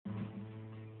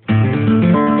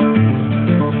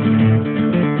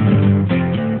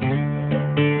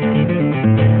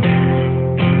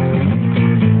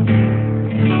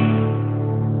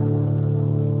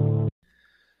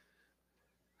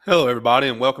Hello, everybody,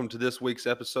 and welcome to this week's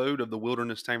episode of the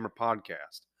Wilderness Tamer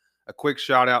Podcast. A quick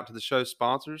shout out to the show's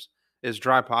sponsors is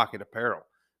Dry Pocket Apparel.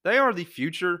 They are the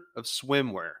future of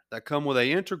swimwear that come with an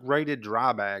integrated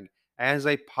dry bag as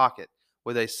a pocket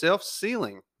with a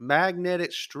self-sealing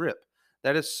magnetic strip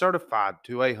that is certified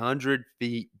to 100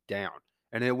 feet down,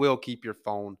 and it will keep your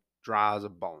phone dry as a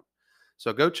bone.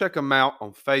 So go check them out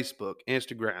on Facebook,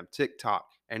 Instagram, TikTok,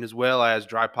 and as well as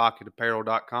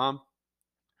drypocketapparel.com.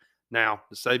 Now,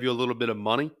 to save you a little bit of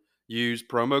money, use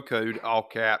promo code all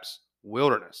caps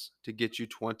wilderness to get you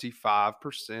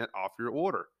 25% off your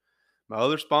order. My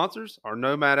other sponsors are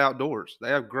Nomad Outdoors. They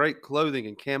have great clothing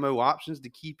and camo options to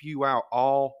keep you out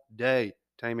all day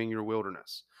taming your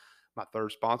wilderness. My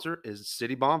third sponsor is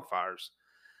City Bonfires.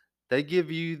 They give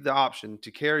you the option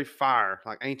to carry fire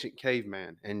like ancient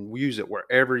caveman and use it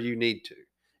wherever you need to.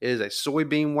 It is a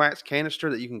soybean wax canister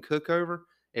that you can cook over.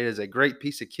 It is a great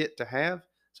piece of kit to have.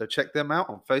 So check them out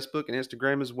on Facebook and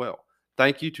Instagram as well.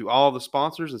 Thank you to all the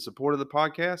sponsors and support of the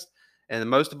podcast. And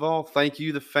most of all, thank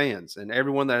you, the fans, and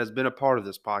everyone that has been a part of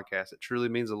this podcast. It truly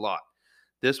means a lot.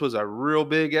 This was a real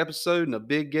big episode and a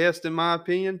big guest, in my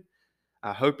opinion.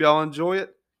 I hope y'all enjoy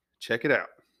it. Check it out.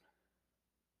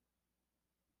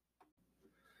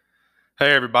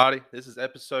 Hey, everybody. This is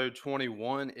episode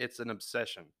 21. It's an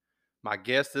obsession. My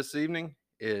guest this evening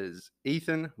is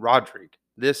Ethan Rodrigue.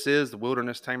 This is the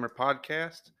Wilderness Tamer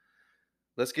Podcast.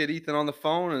 Let's get Ethan on the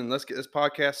phone and let's get this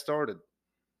podcast started.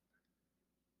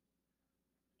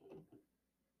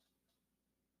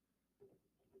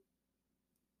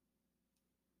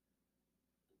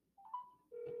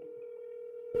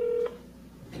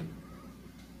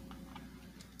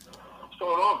 What's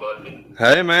going on, buddy?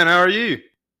 Hey, man. How are you? I'm good.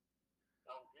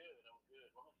 Let me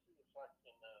see if I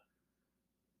can,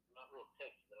 I'm not real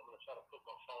texty, but I'm going to try to put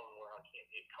my phone where I can't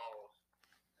get calls.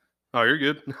 Oh, you're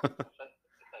good. I think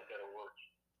that'll work.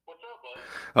 What's up, buddy?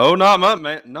 Oh, not much,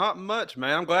 man. Not much,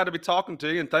 man. I'm glad to be talking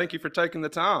to you, and thank you for taking the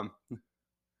time. Oh,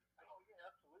 yeah,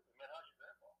 absolutely, man. How's your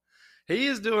grandpa? He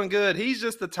is doing good. He's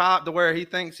just the type to where he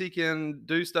thinks he can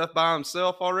do stuff by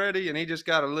himself already, and he just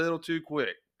got a little too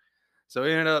quick. So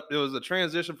it was a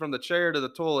transition from the chair to the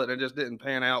toilet, and it just didn't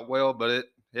pan out well, but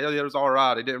it was all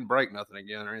right. He didn't break nothing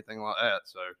again or anything like that.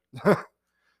 So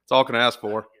it's all I can ask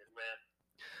for. Good, man.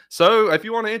 So if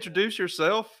you want to introduce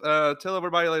yourself, tell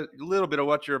everybody a little bit of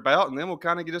what you're about, and then we'll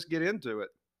kind of just get into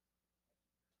it.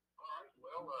 All right.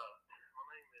 Well, my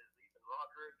name is Ethan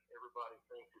Rodrigue. Everybody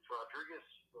thinks it's Rodriguez,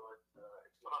 but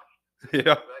it's not.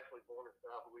 Yeah. I was actually born in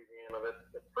South Louisiana. That's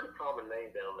a pretty common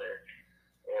name down there.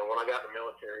 And when I got in the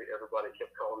military, everybody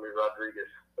kept calling me Rodriguez.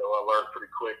 So I learned pretty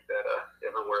quick that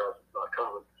everywhere else it's not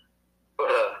common.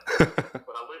 But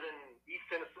I live in East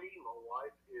Tennessee. My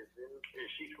wife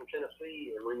she's from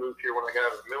Tennessee, and we moved here when I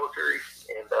got out of the military.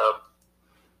 And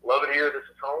love it here. This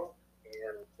is home.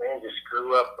 And man, just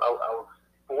grew up. I was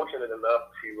fortunate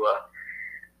enough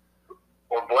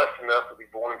or blessed enough to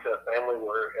be born into a family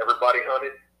where everybody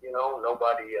hunted. You know,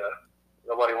 nobody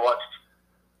watched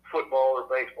football or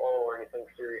baseball or anything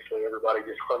seriously. Everybody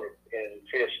just hunted and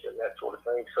fished and that sort of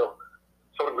thing. So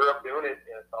sort of grew up doing it,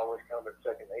 and it's always kind of been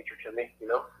second nature to me, you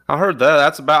know. I heard that.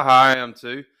 That's about how I am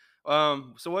too.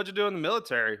 So what'd you do in the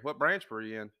military? What branch were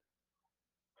you in?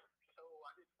 So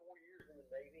I did 4 years in the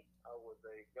Navy. I was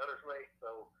a gunner's mate.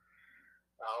 So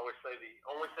I always say the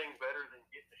only thing better than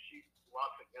getting to shoot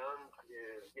lots of guns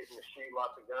is getting to shoot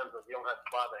lots of guns, but you don't have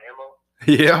to buy the ammo.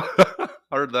 Yeah,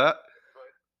 I heard that.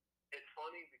 But it's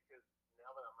funny because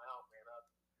now that I'm out, man, I've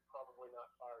probably not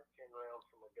fired 10 rounds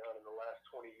from a gun in the last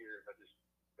 20 years. I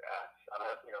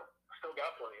still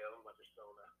got plenty of them. I just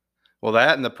don't know. Well,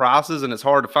 that and the prices, and it's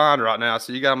hard to find right now,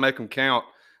 so you got to make them count.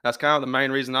 That's kind of the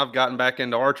main reason I've gotten back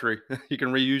into archery. You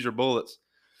can reuse your bullets.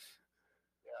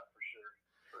 Yeah,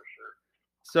 for sure.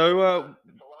 So,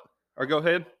 or go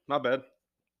ahead. My bad.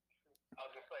 I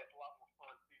was gonna say it's a lot more fun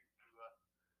to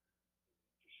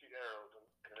shoot arrows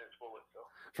and it's bullets. So.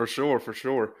 For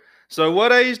sure. So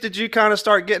what age did you kind of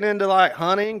start getting into like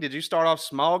hunting? Did you start off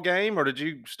small game, or did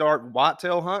you start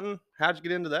whitetail hunting? How'd you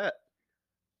get into that?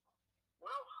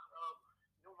 Well,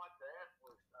 my dad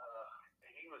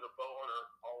he was a bow hunter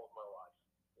all of my life.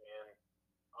 And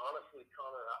honestly,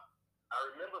 Connor, I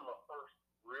remember my first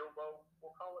real bow,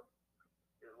 we'll call it.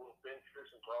 It was a little Ben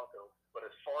Pearson Bronco. But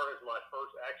as far as my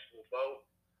first actual bow,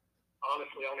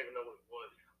 honestly, I don't even know what it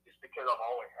was. Just because I've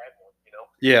always had one, you know?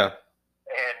 Yeah.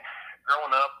 And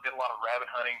growing up, did a lot of rabbit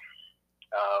hunting,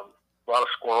 a lot of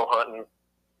squirrel hunting.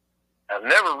 I've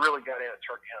never really got into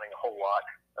turkey hunting a whole lot.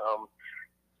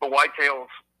 But whitetails,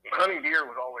 hunting deer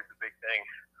was always the big thing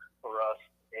for us.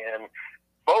 And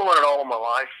bow hunted all of my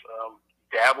life,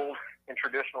 dabbled in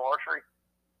traditional archery.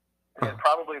 And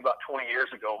probably about 20 years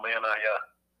ago, man,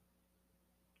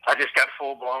 I just got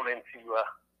full blown into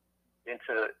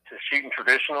shooting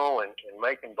traditional and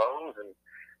making bows and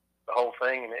the whole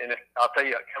thing. And I'll tell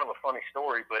you kind of a funny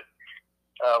story, but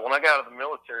when I got out of the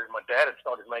military, my dad had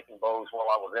started making bows while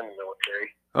I was in the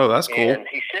military. Oh, that's cool. And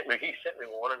he sent me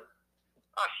one, and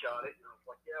I shot it. And I was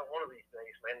like, yeah, one of these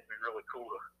days, man, it'd be really cool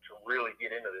to really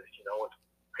get into this, you know. And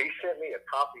he sent me a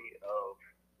copy of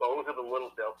Bows of the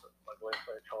Little Delta by Glenn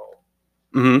St. Charles.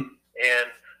 Mm-hmm. And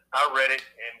I read it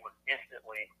and was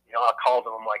instantly, you know, I called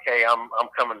him. I'm like, hey, I'm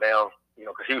coming down, you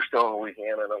know, because he was still in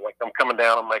Louisiana. And I'm like, I'm coming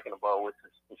down. I'm making a bow.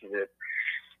 This is it.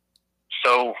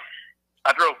 So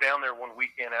I drove down there one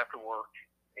weekend after work,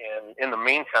 and in the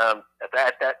meantime, at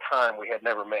that time, we had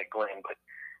never met Glenn. But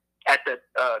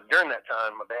during that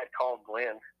time, my dad called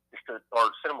Glenn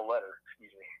or sent him a letter,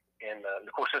 excuse me. And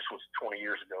of course, this was 20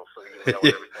 years ago, so you didn't know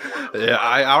everything was. Yeah,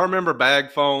 I remember bag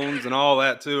phones and all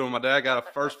that too. When my dad got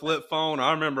a first flip phone,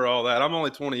 I remember all that. I'm only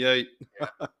 28. Yeah.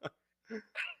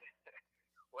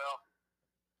 Well,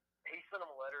 he sent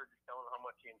him a letter just telling him how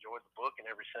much he enjoyed the book and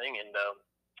everything, and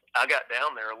I got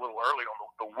down there a little early on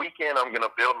the weekend. I'm going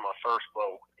to build my first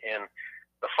bow, and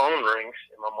the phone rings,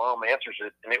 and my mom answers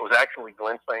it, and it was actually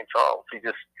Glenn St. Charles. He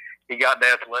got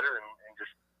Dad's letter and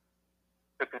just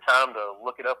took the time to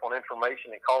look it up on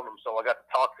information and called him. So I got to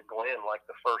talk to Glenn like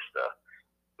the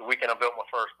weekend I built my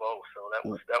first bow. So that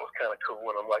was kind of cool.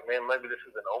 And I'm like, man, maybe this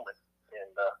is an omen.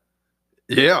 And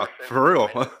yeah, for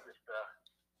real.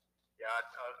 Yeah,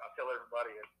 I tell everybody,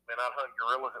 man, I'd hunt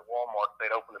gorillas at Walmart. They'd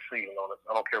open the season on it.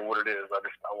 I don't care what it is. I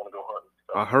want to go hunting.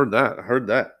 So. I heard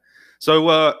that. So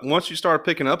once you started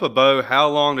picking up a bow, how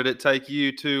long did it take you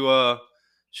to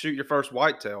shoot your first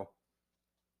whitetail?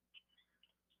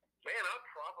 Man, I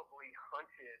probably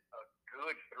hunted a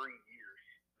good 3 years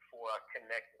before I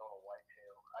connected on a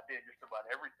whitetail. I did just about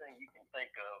everything you can think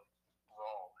of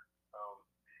wrong.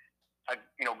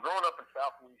 Growing up in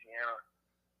South Louisiana,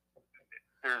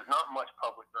 there's not much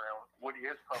public ground. What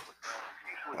is public ground is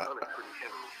usually hunted pretty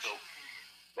heavily. So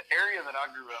the area that I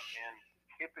grew up in,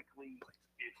 typically,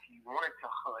 if you wanted to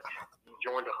hunt, you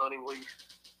joined a hunting lease.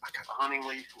 A hunting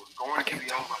lease was going to be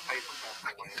owned by paper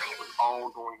company land. It was all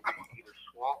going to be either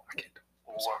swamp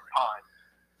or pine.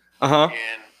 Uh-huh.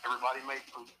 And everybody made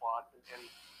food plots, and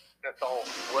that's all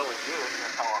well and good. And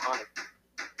that's how I hunted.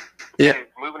 Yeah. And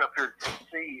moving up here to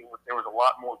Tennessee, there was a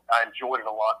lot more. I enjoyed it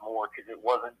a lot more because it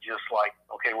wasn't just like,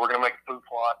 okay, we're going to make a food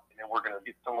plot, and then we're going to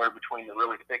get somewhere between the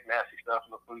really thick, nasty stuff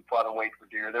and the food plot and wait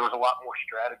for deer. There was a lot more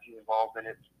strategy involved in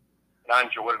it, and I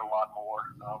enjoyed it a lot more.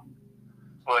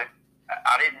 But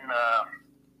I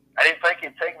didn't think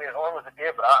it'd take me as long as it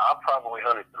did, but I probably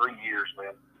hunted 3 years,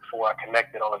 man, before I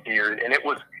connected on a deer. And it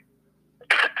was,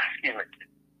 excuse me,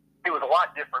 it was a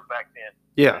lot different back then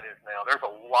than it is now. There's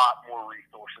a lot more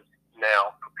resources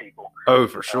now for people. Oh,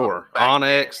 for sure.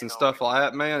 Onyx and stuff like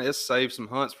that, man, it's saved some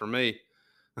hunts for me.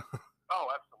 Oh,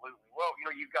 absolutely. Well,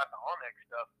 you've got the Onyx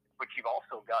stuff, but you've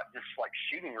also got just like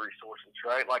shooting resources,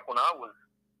 right? Like when I was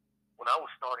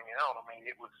starting out, I mean,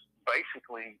 it was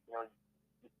basically,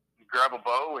 you grab a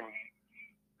bow and you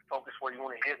focus where you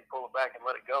want to hit and pull it back and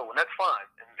let it go. And that's fine.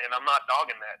 And I'm not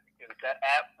dogging that because that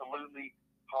absolutely,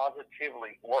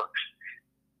 positively works.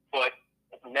 But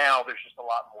now there's just a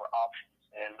lot more options.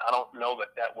 And I don't know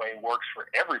that way works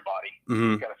for everybody.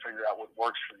 Mm-hmm. You've got to figure out what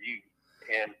works for you.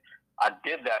 And I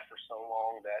did that for so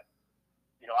long that,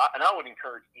 I would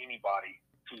encourage anybody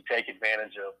to take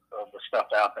advantage of the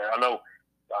stuff out there. I know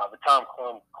the Tom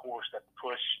Clum course that the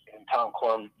Push and Tom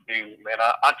Clum do, man,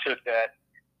 I took that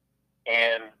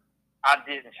and I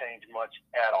didn't change much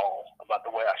at all about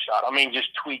the way I shot. I mean,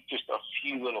 just tweaked just a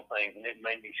few little things, and it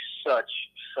made me such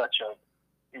a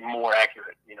more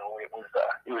accurate. It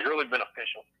was really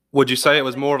beneficial. Would you say it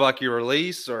was more of like your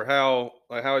release, or how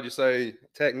would you say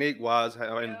technique wise? Man,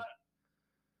 I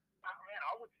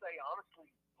would say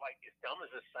honestly, like as dumb as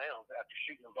this sounds, after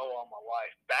shooting a bow all my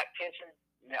life, back tension,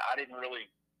 that didn't really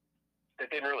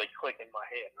click in my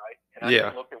head, right? And I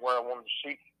just looked at where I wanted to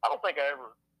shoot. I don't think I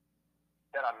ever,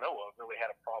 that I know of, really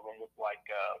had a problem with like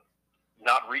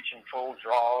not reaching full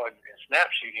draw and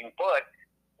snap shooting. But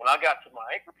when I got to my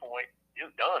anchor point, it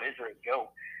was done. It's ready to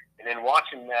go. And then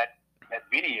watching that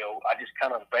video, I just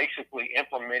kind of basically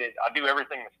implemented. I do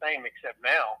everything the same, except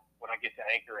now when I get to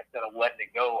anchor, instead of letting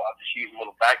it go, I'll just use a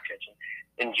little back tension.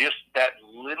 And just that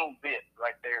little bit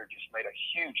right there just made a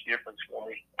huge difference for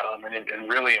me, and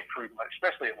really improved my,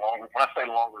 especially at longer. When I say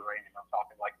longer range, I'm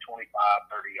talking like 25,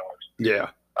 30 yards.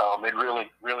 Yeah. It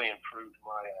really improved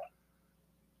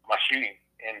my shooting.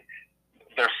 And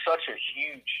there's such a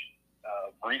huge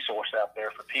resource out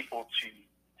there for people to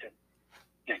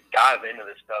just dive into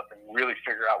this stuff and really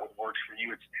figure out what works for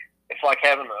you. It's like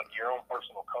having your own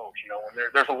personal coach, you know. And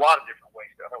there's a lot of different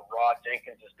ways. I know Rod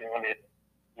Jenkins is doing it.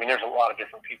 I mean, there's a lot of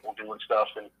different people doing stuff,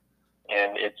 and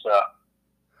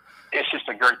it's just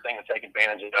a great thing to take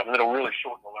advantage of, and it'll really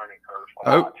shorten the learning curve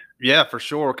a lot. Yeah, for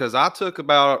sure. Because I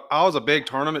was a big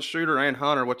tournament shooter and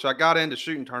hunter, which I got into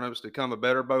shooting tournaments to become a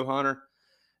better bow hunter.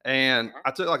 And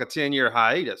I took like a 10-year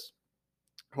hiatus.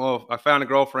 Well, I found a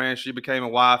girlfriend, she became a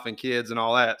wife and kids and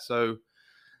all that. So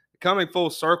coming full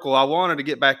circle, I wanted to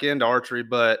get back into archery,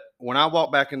 but when I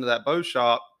walked back into that bow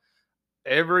shop,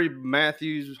 every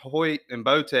Matthews, Hoyt, and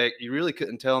Bowtech, you really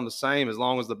couldn't tell them the same as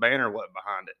long as the banner wasn't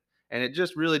behind it. And it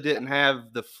just really didn't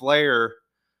have the flair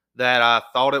that I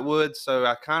thought it would. So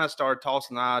I kind of started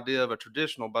tossing the idea of a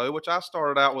traditional bow, which I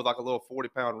started out with like a little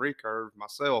 40-pound recurve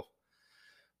myself.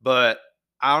 But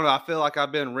I don't know. I feel like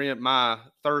my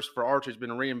thirst for archery has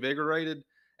been reinvigorated.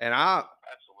 And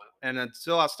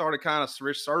until I started kind of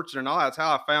researching and all, that's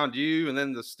how I found you. And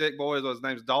then the stick boy, his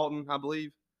name's Dalton, I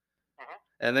believe.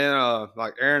 And then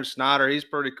like Aaron Snyder, he's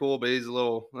pretty cool, but he's a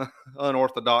little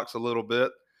unorthodox a little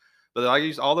bit. But I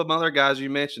use all the other guys you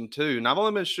mentioned too. And I've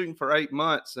only been shooting for 8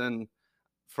 months. And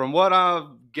from what I've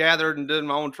gathered and did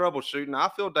my own troubleshooting, I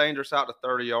feel dangerous out to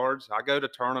 30 yards. I go to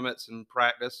tournaments and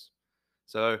practice.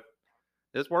 So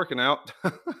it's working out.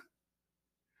 And I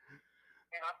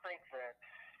think that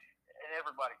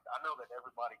I know that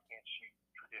everybody can't shoot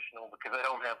traditional because they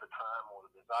don't have the time or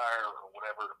the desire or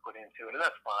whatever to put into it. And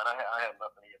that's fine. I have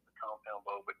nothing against the compound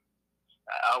bow, but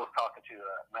I was talking to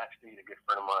Matt Steed, a good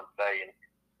friend of mine today, and,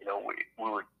 you know, we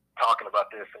were talking about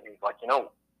this, and he's like, you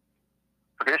know,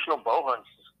 traditional bow hunts,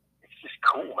 it's just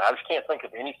cool, man. I just can't think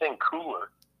of anything cooler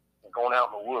than going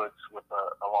out in the woods with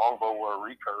a longbow or a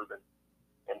recurve and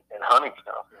hunting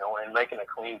stuff, you know, and making a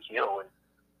clean kill. And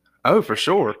oh, for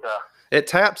sure. It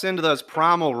taps into those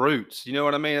primal roots. You know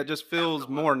what I mean? It just feels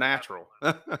more natural.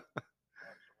 Absolutely.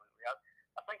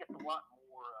 I think it's a lot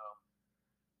more,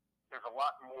 there's a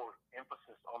lot more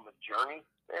emphasis on the journey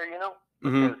there, you know?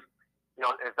 Because, you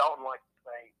know, as Dalton likes to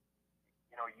say,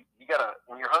 you know, you got to,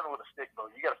 when you're hunting with a stick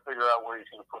bow, you got to figure out where he's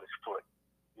going to put his foot,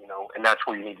 you know, and that's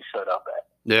where you need to set up at.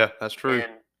 Yeah, that's true.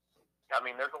 And, I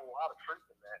mean, there's a lot of truth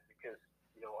in that because,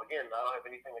 you know, again, I don't have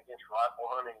anything against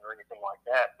rifle hunting or anything like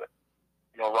that, but,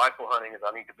 you know, rifle hunting is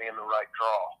I need to be in the right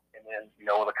draw. And then, you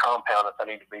know, with a compound, I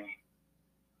need to be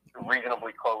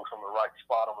reasonably close on the right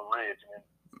spot on the ridge. And then,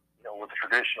 you know, with a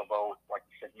traditional bow, like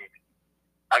you said,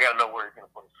 I got to know where he's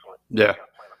going to put his foot. Yeah.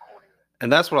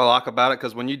 And that's what I like about it,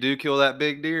 because when you do kill that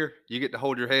big deer, you get to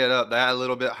hold your head up that a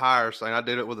little bit higher, saying I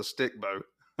did it with a stick bow.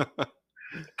 Absolutely.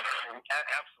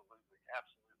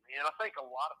 And I think a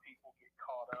lot of people get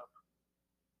caught up.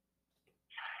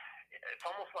 It's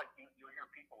almost like you'll hear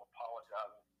people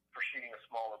apologizing for shooting a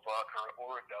smaller buck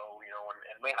or a doe, you know,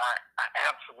 and man, I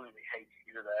absolutely hate to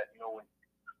hear that, you know, and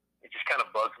it just kind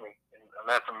of bugs me, and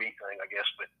that's a me thing, I guess.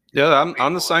 But yeah,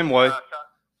 I'm the same way.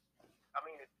 I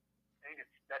mean,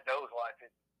 that doe's life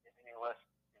isn't any less,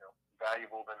 you know,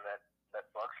 valuable than that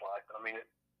buck's life. And I mean,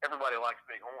 everybody likes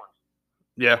big horns.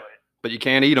 Yeah, but you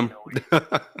can't eat them. You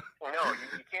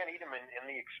can't eat them, and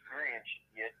the experience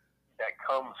you get that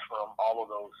comes from all of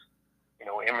those, you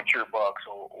know, immature bucks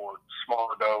or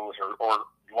smaller does or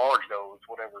large does,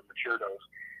 whatever, mature does.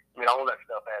 I mean, all of that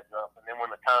stuff adds up. And then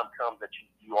when the time comes that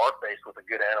you are faced with a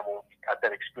good animal, you got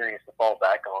that experience to fall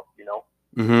back on, you know.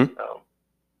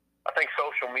 I think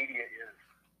social media is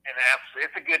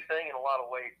it's a good thing in a lot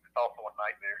of ways. It's also a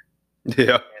nightmare.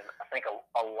 Yeah. And I think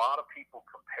a lot of people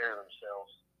compare themselves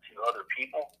to other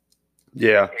people.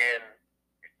 Yeah. And,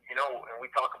 you know, and we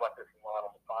talk about this a lot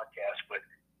on the podcast, but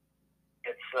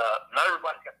it's not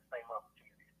everybody's got the same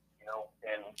opportunity, you know.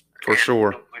 And for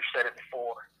sure, we've said it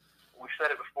before,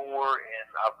 and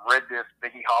I've read this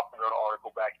Biggie Hoffman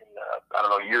article back in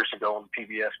years ago in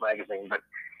PBS magazine. But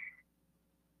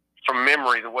from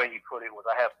memory, the way he put it was,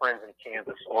 I have friends in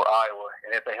Kansas or Iowa,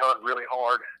 and if they hunt really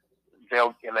hard, they're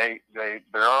not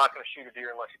going to shoot a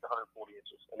deer unless it's 140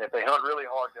 inches. And if they hunt really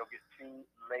hard, they'll get 2,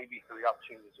 maybe 3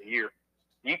 opportunities a year.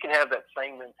 You can have that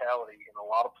same mentality in a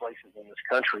lot of places in this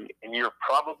country, and you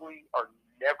probably are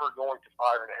never going to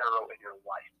fire an arrow in your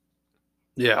life.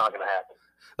 Yeah. It's not going to happen.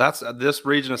 That's this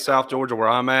region of South Georgia where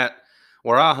I'm at,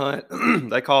 where I hunt.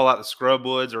 They call out the scrub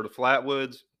woods or the flat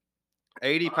woods.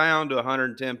 80-pound to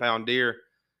 110-pound deer.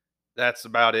 That's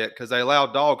about it, because they allow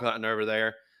dog hunting over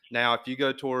there. Now, if you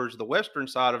go towards the western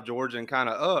side of Georgia and kind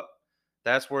of up,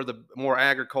 that's where the more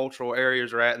agricultural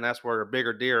areas are at, and that's where the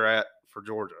bigger deer are at for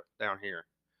Georgia down here.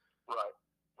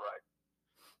 Right.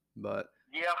 But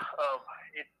yeah,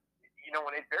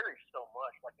 and it varies so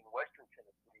much. Like in Western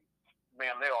Tennessee,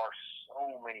 man, there are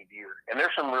so many deer, and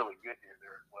there's some really good deer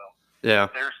there as well.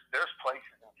 Yeah. There's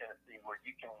places in Tennessee where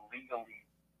you can legally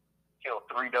kill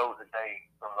 3 does a day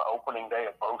from the opening day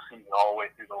of bow season all the way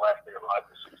through the last day of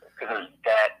rifle season because there's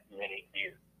that many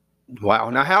deer. Wow.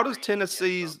 Now, how does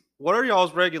Tennessee's, what are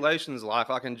y'all's regulations like?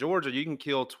 Like in Georgia, you can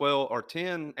kill 12 or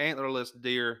 10 antlerless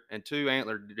deer and 2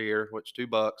 antlered deer, which 2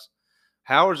 bucks.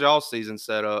 How is y'all's season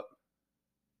set up?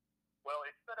 Well,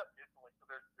 it's set up differently. So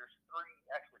there's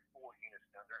 4 units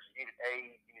now. There's Unit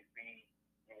A, Unit B,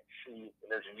 Unit C, and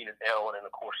there's a Unit L, and then,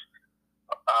 of course,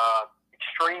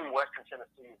 extreme Western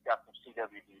Tennessee has got some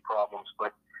CWD problems,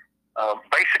 but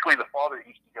basically the farther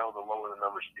east you go, the lower the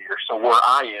numbers of deer. So where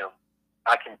I am,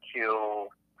 I can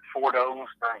kill 4 does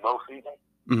during bow season.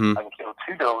 Mm-hmm. I can kill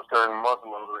 2 does during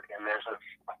muzzleloader, and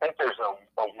I think there's a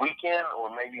weekend or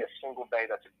maybe a single day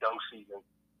that's a doe season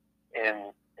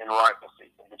in rifle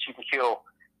season. But you can kill.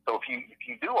 So if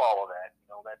you do all of that,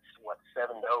 that's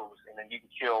 7 does, and then you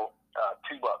can kill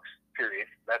 2 bucks. Period.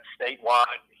 That's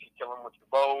statewide. If you kill them with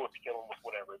your bow, if you kill them with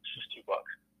whatever, it's just 2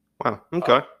 bucks. Wow.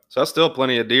 Okay. So that's still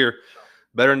plenty of deer.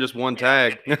 Better than just one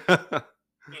tag. It is.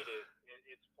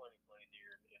 It's plenty of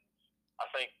deer. And I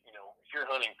think, if you're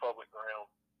hunting public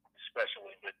ground,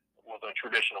 especially with a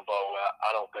traditional bow,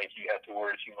 I don't think you have to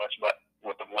worry too much about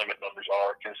what the limit numbers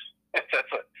are because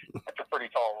that's a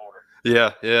pretty tall order.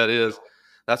 Yeah, it is.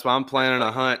 That's why I'm planning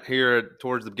a hunt here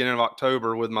towards the beginning of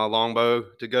October with my longbow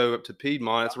to go up to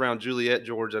Piedmont. It's around Juliet,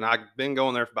 Georgia, and I've been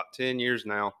going there for about 10 years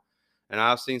now. And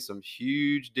I've seen some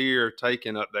huge deer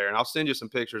taken up there. And I'll send you some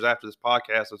pictures after this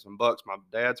podcast of some bucks my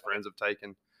dad's friends have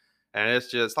taken. And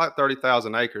it's like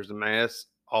 30,000 acres. And, man, it's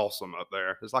awesome up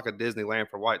there. It's like a Disneyland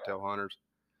for whitetail hunters.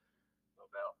 No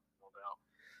doubt.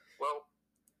 Well,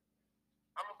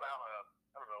 I'm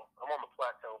on the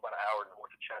plateau about an hour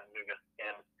north of Chattanooga.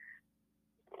 And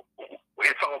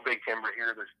it's all big timber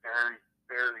here. There's very,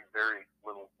 very, very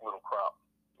little crop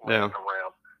around.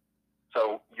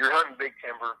 So you're hunting big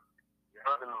timber.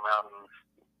 Hunting in the mountains,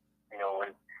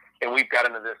 and we've got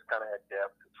into this kind of at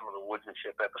depth in some of the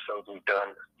woodsmanship episodes we've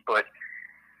done. But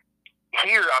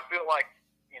here, I feel like,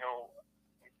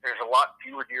 there's a lot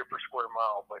fewer deer per square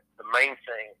mile. But the main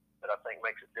thing that I think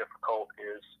makes it difficult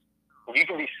is you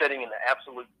can be sitting in the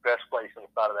absolute best place on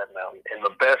the side of that mountain, and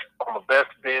on the best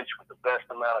bench with the best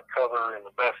amount of cover and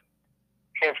the best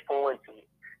pinch points and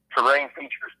terrain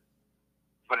features.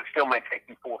 But it still may take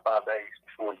you 4 or 5 days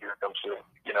before deer comes in,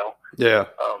 Yeah.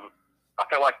 I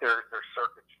feel like their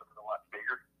circuits are a lot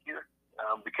bigger here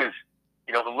because,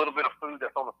 the little bit of food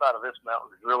that's on the side of this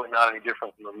mountain is really not any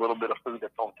different than the little bit of food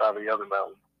that's on the side of the other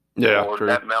mountain. Yeah, or true.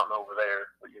 that mountain over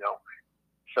there,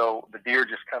 So the deer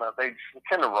just they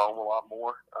tend to roam a lot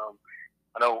more.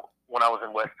 I know when I was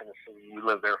in West Tennessee, we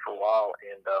lived there for a while,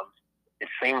 and it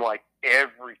seemed like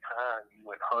every time you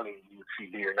went hunting, you would see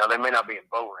deer. Now, they may not be in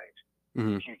bow range.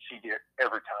 Mm-hmm. You'd see deer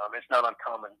every time. It's not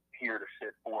uncommon here to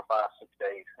sit 4, 5, 6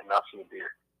 days and not see a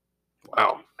deer.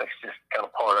 Wow. That's just kind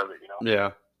of part of it,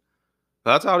 Yeah.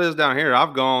 That's how it is down here.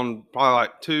 I've gone probably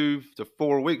like 2 to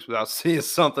 4 weeks without seeing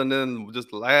something. Then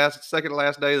just the second to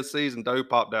last day of the season, doe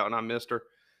popped out and I missed her.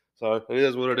 So it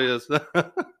is what it is. I can tell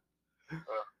you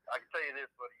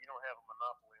this, buddy, you don't have a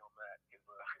monopoly on that.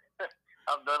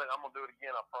 I've done it. I'm going to do it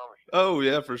again, I promise you. Oh,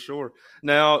 yeah, for sure.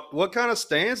 Now, what kind of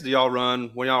stands do y'all run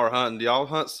when y'all are hunting?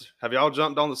 Have y'all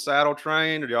jumped on the saddle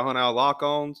train or do y'all hunt out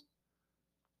lock-ons?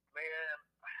 Man,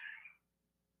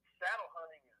 saddle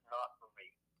hunting is not for me.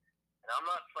 And I'm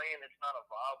not saying it's not a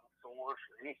viable source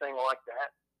or anything like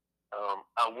that.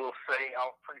 I will say,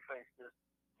 I'll preface this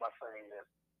by saying this.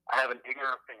 I have an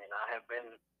ignorant opinion. I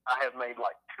have made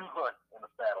like 2 hunts in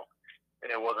the saddle,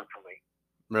 and it wasn't for me.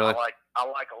 Really? I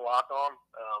like a lock-on.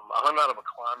 I hung out of a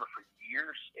climber for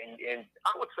years, and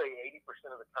I would say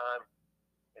 80% of the time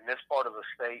in this part of the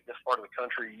state, this part of the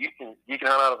country, you can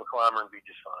hunt out of a climber and be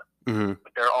just fine. Mm-hmm.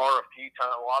 But there are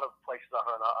a lot of places I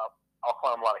hunt. I'll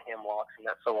climb a lot of hemlocks and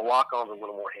that, so a lock-on's a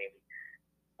little more handy.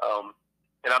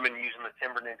 And I've been using the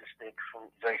Timber Ninja sticks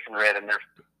from Jason Red, and they're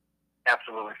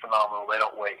absolutely phenomenal. They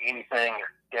don't weigh anything.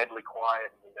 They're deadly quiet,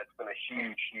 and that's been a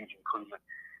huge, huge improvement.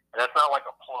 And that's not like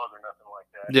a plug or nothing like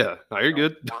that. Yeah, no, you're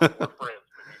good. We're friends,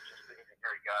 but he's a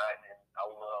great guy, and I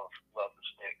love the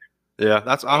sticks. Yeah,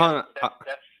 that's been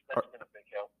a big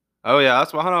help. Oh yeah,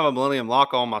 that's why I hunt a Millennium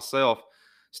lock-on myself.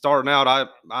 Starting out,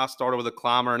 I started with a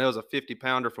climber, and it was a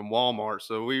 50-pounder from Walmart.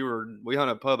 So we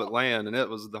hunted public land, and it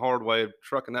was the hard way of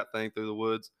trucking that thing through the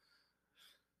woods.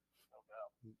 No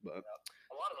doubt. But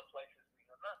a lot of the places,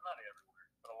 not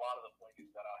everywhere, but a lot of the places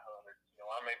that I hunted,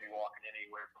 I may be walking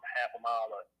anywhere from half a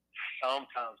mile to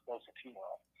sometimes close to 2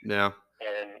 miles. Yeah.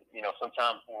 And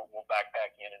sometimes we'll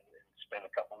backpack in and spend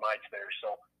a couple nights there.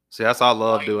 So See, I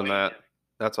love doing Lightweight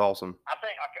that. That's awesome. I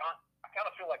think I kind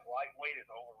of feel like lightweight is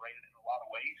overrated in a lot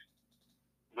of ways,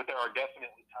 but there are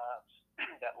definitely times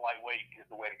that lightweight is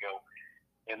the way to go.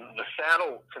 And the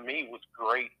saddle to me was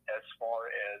great as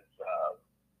far as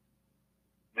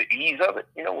the ease of it.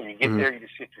 You know, when you get there, you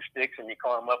just hit your sticks and you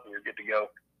climb up and you're good to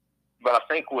go. But I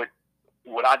think what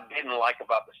I didn't like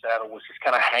about the saddle was just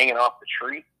kind of hanging off the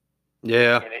tree.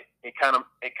 Yeah. And it kind of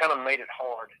made it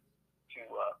hard to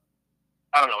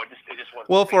I don't know. It just wasn't.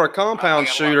 Well, for a compound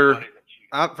shooter,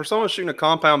 for someone shooting a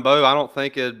compound bow, I don't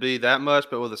think it'd be that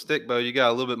much. But with a stick bow, you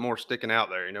got a little bit more sticking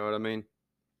out there. You know what I mean?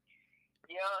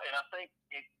 Yeah, and I think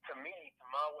to me, to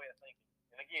my way of thinking,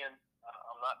 and again,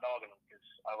 I'm not dogging them because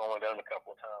I've only done it a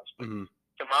couple of times. But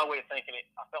to my way of thinking,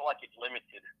 I felt like it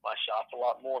limited my shots a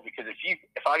lot more because if you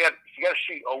got to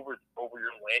shoot over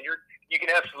your lanyard, you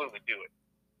can absolutely do it,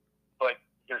 but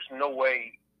there's no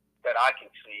way that I can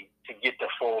see to get the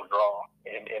full draw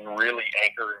and really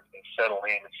anchor and settle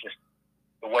in. It's just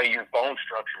the way your bone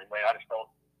structure is made. I didn't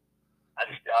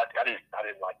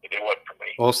like it. It wasn't for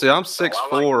me. Well, see, I'm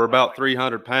 6'4", about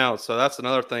 300 pounds, so that's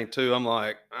another thing too. I'm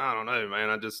like, I don't know,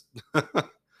 man. I just I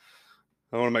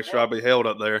want to make sure I be held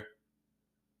up there.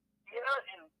 Yeah,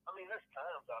 and I mean, there's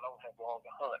times I don't have long to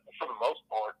hunt. But for the most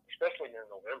part, especially in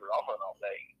November, I'll hunt all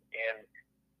day. And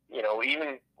you know,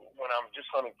 even when I'm just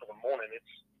hunting for the morning, it's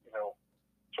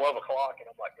 12 o'clock,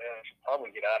 and I'm like, man, I should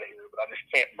probably get out of here, but I just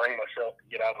can't bring myself to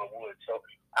get out of the woods. So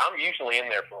I'm usually in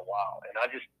there for a while, and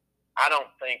I don't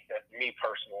think that me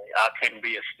personally, I couldn't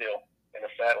be as still in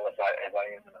a saddle as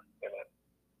I am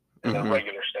in a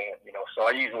regular stand. So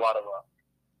I use a lot of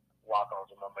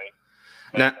lock-ons in my main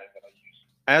thing that I use.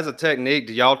 As a technique,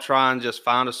 do y'all try and just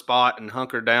find a spot and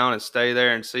hunker down and stay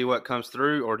there and see what comes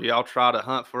through, or do y'all try to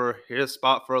hunt for his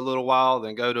spot for a little while,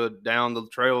 then go down the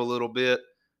trail a little bit?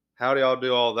 How do y'all do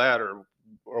all that, or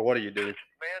what do you do?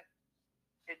 Man,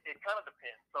 it kind of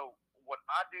depends. So what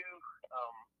I do,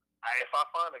 if I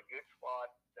find a good spot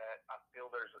that I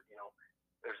feel there's a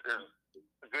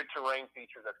good terrain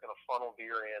feature that's going to funnel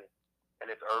deer in, and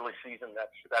it's early season,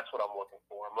 that's what I'm looking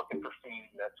for. I'm looking for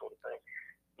feed and that sort of thing.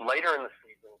 Later in the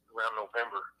season, around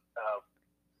November,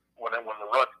 when the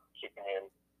rut's kicking in,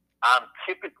 I'm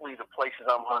typically the places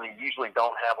I'm hunting usually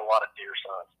don't have a lot of deer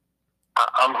signs.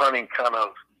 I'm hunting kind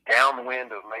of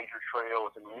downwind of major trails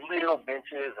and little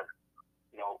benches and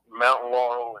mountain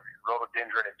laurel and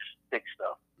rhododendron and just thick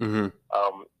stuff.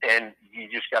 And you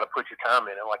just got to put your time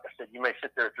in. And like I said, you may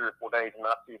sit there 3 or 4 days and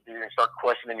not see a deer and start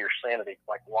questioning your sanity.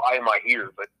 Like, why am I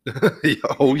here? But you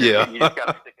just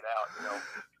got to stick it out.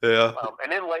 Yeah.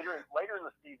 And then later in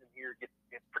the season here, it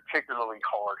gets particularly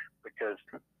hard because,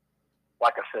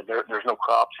 like I said, there's no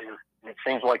crops here. And it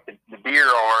seems like the deer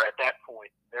are at that point.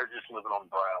 They're just living on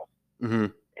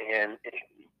browse. And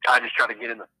I just try to get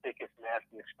in the thickest,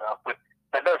 nastiest stuff. But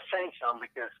that does change some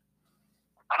because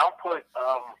I don't put,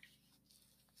 I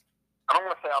don't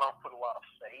want to say I don't put a lot of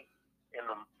faith in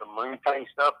the moon phase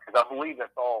stuff because I believe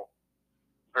that's all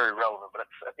very relevant. But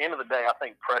at the end of the day, I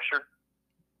think pressure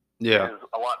is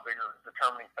a lot bigger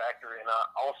determining factor. And I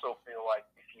also feel like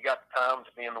if you got the time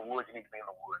to be in the woods, you need to be in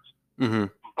the woods.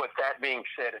 But that being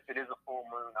said, if it is a full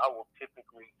moon, I will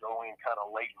typically go in kind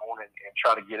of late morning and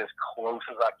try to get as close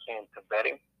as I can to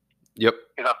bedding. Yep.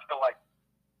 Because I feel like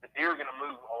the deer are going to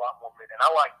move a lot more and I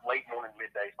like late morning,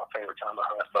 midday is my favorite time to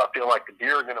hunt. But I feel like the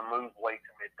deer are going to move late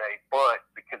to midday, but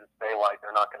because it's daylight,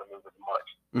 they're not going to move as much.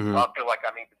 So I feel like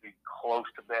I need to be close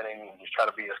to bedding and just try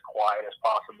to be as quiet as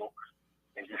possible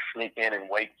and just sneak in and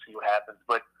wait and see what happens.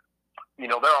 But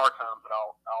there are times that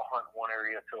I'll hunt one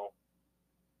area till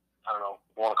 1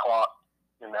 o'clock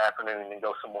in the afternoon and then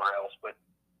go somewhere else. But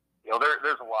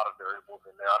there's a lot of variables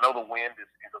in there. I know the wind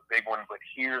is a big one, but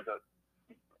here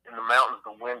in the mountains,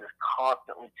 the wind is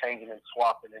constantly changing and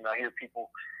swapping. And I hear people,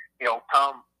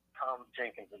 Tom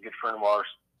Jenkins, a good friend of ours,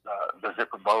 the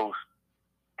Zipper Bows,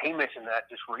 he mentioned that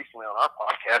just recently on our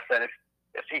podcast that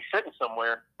if he's sitting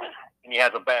somewhere and he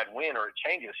has a bad wind or it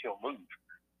changes, he'll move.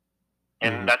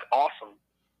 And that's awesome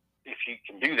if you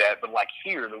can do that. But like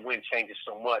here, the wind changes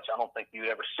so much, I don't think you'd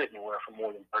ever sit anywhere for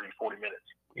more than 30, 40 minutes.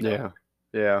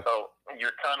 Yeah. So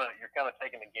you're kind of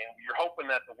taking a gamble. You're hoping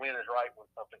that the wind is right when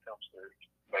something comes through,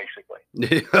 basically.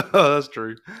 Yeah, that's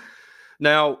true.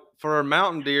 Now, for a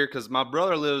mountain deer, because my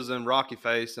brother lives in Rocky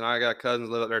Face, and I got cousins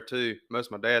live up there too.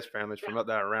 Most of my dad's family's from up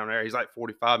there around there. He's like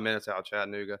 45 minutes out of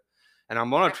Chattanooga. And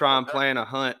I'm going to try and plan a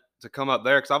hunt to come up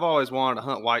there because I've always wanted to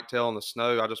hunt whitetail in the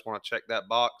snow. I just want to check that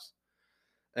box.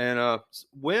 And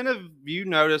when have you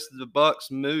noticed the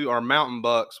bucks move, or mountain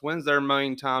bucks? When's their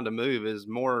main time to move? Is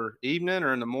more evening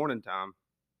or in the morning time?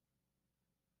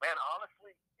 Man,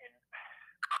 honestly, and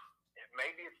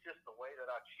maybe it's just the way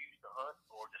that I choose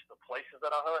places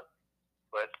that I hunt,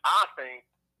 but I think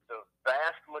the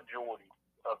vast majority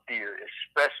of deer,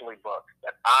 especially bucks,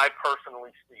 that I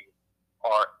personally see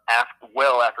are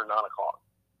well after 9 o'clock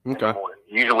in the morning,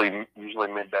 usually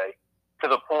midday, to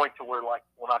the point to where, like,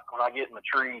 when I get in the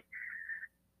tree,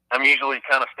 I'm usually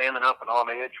kind of standing up and on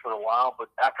edge for a while, but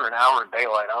after an hour in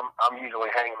daylight, I'm usually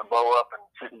hanging the bow up and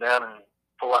sitting down and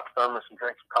pull out the thermos and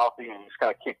drink some coffee and just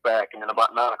kind of kick back. And then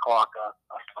about 9 o'clock,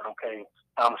 I start, okay,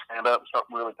 time to stand up and start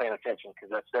really paying attention, because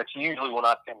that's usually when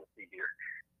I tend to see deer.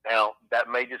 Now, that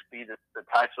may just be the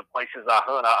types of places I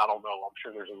hunt. I don't know. I'm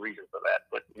sure there's a reason for that.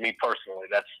 But me personally,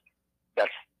 that's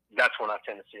when I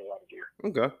tend to see a lot of deer.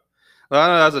 Okay. Well, I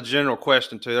know that's a general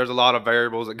question, too. There's a lot of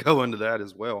variables that go into that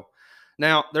as well.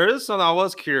 Now, there is something I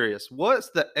was curious. What's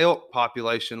the elk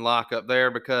population like up there?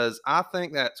 Because I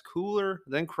think that's cooler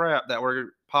than crap that we're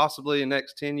possibly in the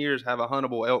next 10 years have a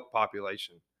huntable elk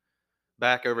population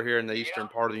back over here in the eastern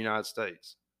part of the United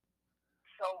States.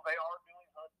 So they are doing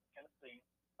hunts in Tennessee,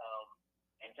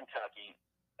 in Kentucky.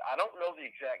 I don't know the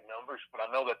exact numbers, but I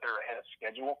know that they're ahead of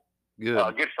schedule. Good.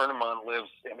 A good friend of mine lives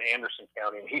in Anderson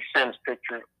County, and he sends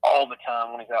pictures all the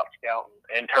time when he's out scouting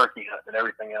and turkey hunting and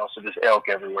everything else of just elk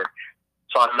everywhere.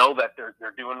 So I know that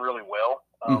they're doing really well.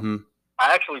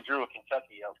 I actually drew a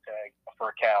Kentucky elk tag for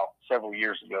a cow several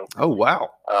years ago. Oh, wow.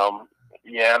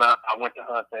 Yeah, and I went to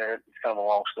hunt there. It's kind of a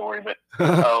long story, but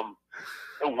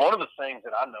one of the things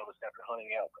that I noticed after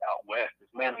hunting elk out west is,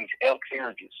 man, these elk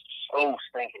here are just so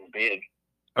stinking big.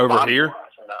 Over here?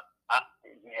 And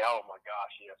oh my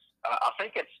gosh, yes. I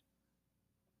think it's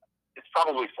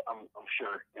probably, I'm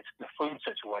sure it's the food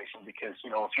situation, because, you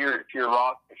know, if you're an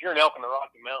elk in the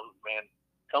Rocky Mountains, man,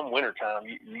 come wintertime,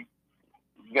 you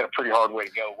got a pretty hard way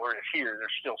to go. Whereas here,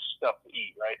 there's still stuff to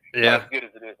eat, right? Yeah. Not as good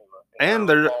as it is in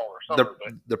the fall or summer.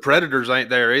 The predators ain't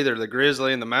there either. The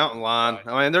grizzly and the mountain lion. Right.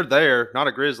 I mean, they're there. Not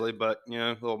a grizzly, but, you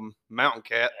know, little mountain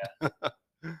cat. Yeah.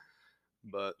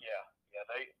 But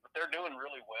they're doing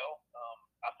really well.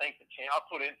 I think I'll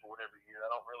put in for it every year. I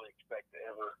don't really expect to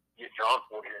ever get drawn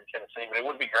for it here in Tennessee, but it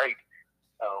would be great.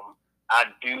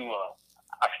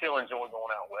 I still enjoy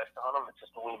going out west on them. It's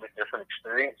just a little bit different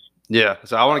experience. Yeah,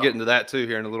 so I want to get into that too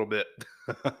here in a little bit.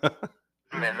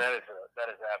 Man, that is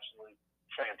absolutely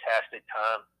fantastic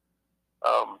time.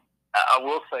 I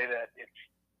will say that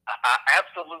I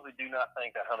absolutely do not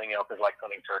think that hunting elk is like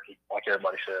hunting turkey, like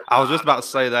everybody says. I was just about to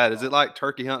say that. Is it like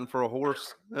turkey hunting for a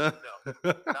horse? No, not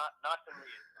to me.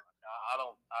 I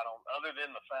don't. Other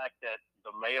than the fact that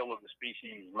the male of the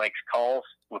species makes calls,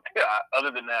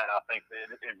 other than that, I think that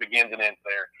it begins and ends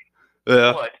there.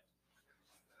 Yeah. But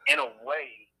in a way,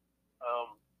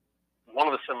 one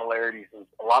of the similarities is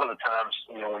a lot of the times,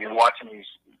 you know, when you're watching these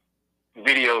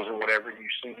videos or whatever, you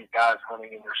see these guys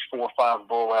hunting and there's 4 or 5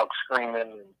 bull elk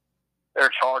screaming and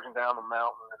they're charging down the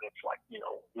mountain, and it's like, you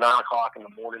know, 9 o'clock in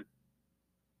the morning.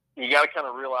 You got to kind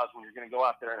of realize when you're going to go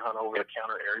out there and hunt over the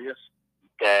counter areas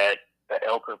that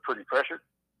elk are pretty pressured.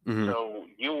 Mm-hmm. So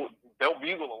they'll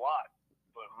bugle a lot,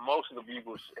 but most of the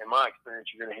bugles, in my experience,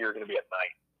 you're going to hear are going to be at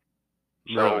night.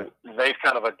 So they've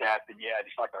kind of adapted,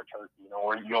 just like our turkey, you know,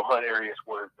 where you'll hunt areas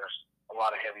where there's a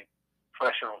lot of heavy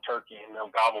pressure on turkey, and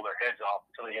they'll gobble their heads off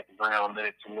until they hit the ground. Then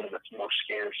it's a little bit more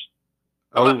scarce.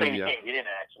 I'm not saying you can't get in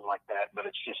action like that, but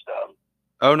it's just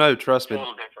oh no, trust me. A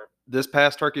little different. This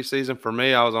past turkey season for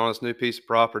me, I was on this new piece of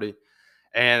property,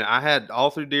 and I had all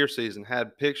through deer season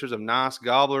had pictures of nice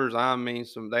gobblers. I mean,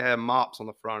 they had mops on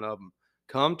the front of them.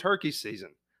 Come turkey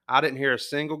season, I didn't hear a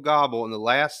single gobble in the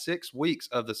last 6 weeks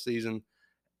of the season.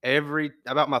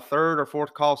 About my 3rd or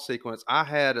 4th call sequence, I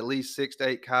had at least 6 to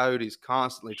 8 coyotes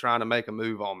constantly trying to make a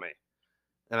move on me.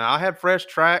 And I had fresh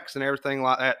tracks and everything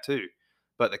like that too.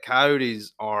 But the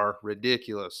coyotes are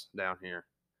ridiculous down here.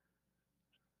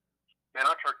 Man,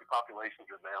 our turkey populations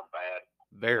are down bad.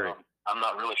 Very. I'm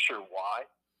not really sure why.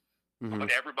 Mm-hmm. But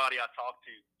everybody I talk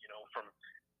to, you know, from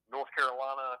North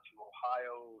Carolina to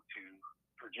Ohio to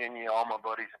Virginia, all my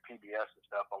buddies at PBS and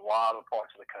stuff, a lot of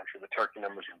parts of the country, the turkey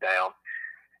numbers are down.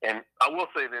 And I will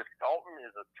say this, Dalton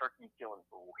is a turkey killing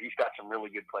fool. He's got some really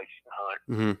good places to hunt.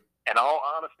 Mm-hmm. In all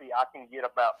honesty, I can get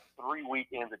about 3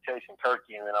 weekends of chasing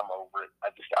turkey, and then I'm over it.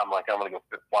 I'm like, I'm going to go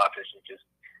fly fishing.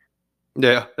 I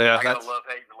got a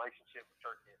love-hate relationship with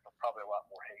turkey. It's probably a lot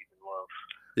more hate than love.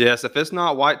 Yes, if it's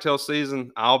not whitetail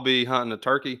season, I'll be hunting a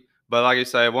turkey. But like I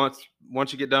say, once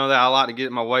you get done with that, I like to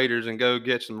get my waders and go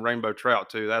get some rainbow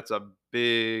trout too. That's a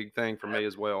big thing for me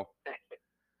as well. Heck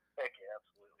yeah,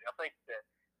 absolutely. I think that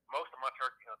most of my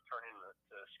turkey hunts turn into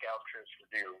scout trips for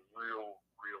deer real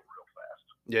fast.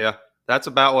 Yeah, that's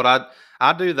about what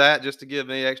I do that just to give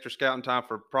me extra scouting time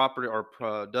for property or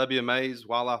WMAs,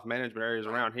 wildlife management areas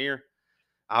around here.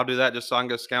 I'll do that just so I can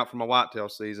go scout for my whitetail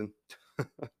season.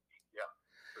 Yeah,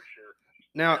 for sure.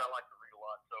 Now, I like to read a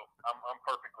lot, so I'm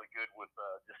perfectly good with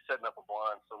just setting up a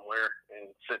blind somewhere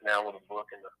and sitting down with a book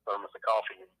and a thermos of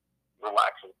coffee and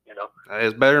relaxing.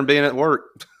 it's better than being at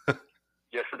work.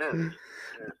 Yes, it is.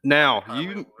 Now,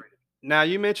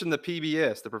 you mentioned the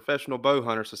PBS, the Professional Bow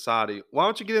Hunter Society. Why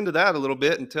don't you get into that a little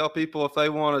bit and tell people if they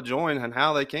want to join and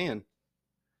how they can?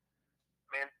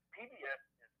 Man, PBS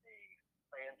is a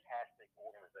fantastic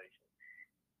organization.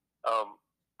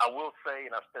 I will say,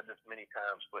 and I've said this many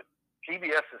times, but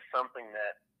PBS is something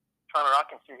that, Connor, I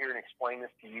can sit here and explain this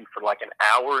to you for like an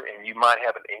hour, and you might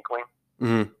have an inkling.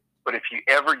 Mm-hmm. But if you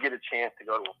ever get a chance to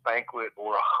go to a banquet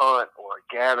or a hunt or a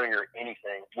gathering or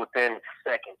anything, within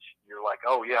seconds, you're like,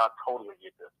 oh, yeah, I totally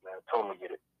get this, man. I totally get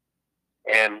it.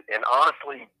 And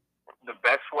honestly, the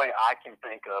best way I can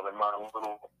think of in my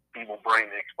little feeble brain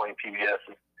to explain PBS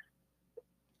is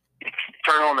if you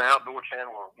turn on the Outdoor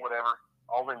Channel or whatever,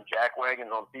 all them jack wagons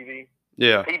on TV,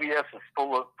 yeah, PBS is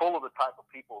full of the type of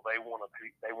people they want to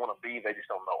be. They just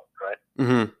don't know it, right?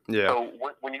 Mm-hmm. Yeah. So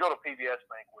when you go to PBS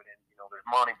banquet, and there's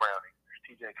Monty Browning, there's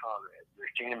T.J. Conrad,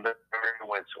 there's Gene Barry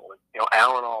Wenzel, and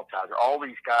Alan Altizer, all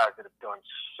these guys that have done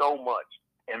so much,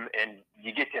 and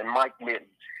you get to Mike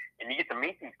Mittens, and you get to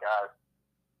meet these guys,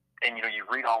 and you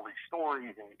read all these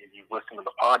stories, and you listen to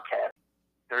the podcast.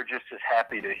 They're just as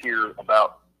happy to hear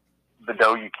about the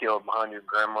doe you killed behind your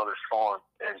grandmother's farm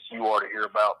as you are to hear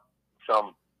about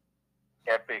some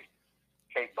epic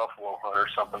Cape Buffalo hunt or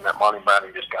something that Monty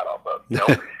Browning just got off of.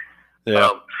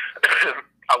 Yeah.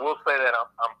 I will say that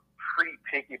I'm pretty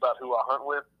picky about who I hunt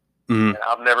with, mm-hmm. and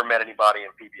I've never met anybody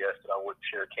in PBS that I wouldn't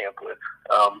share camp with.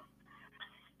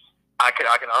 I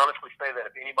can honestly say that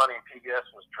if anybody in PBS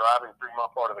was driving through my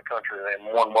part of the country, they're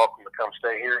more than welcome to come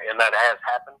stay here, and that has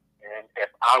happened. And if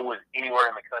I was anywhere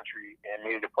in the country and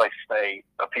needed a place to stay,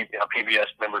 a PBS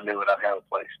member knew that I'd have a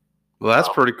place. Well, that's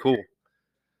pretty cool.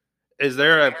 Is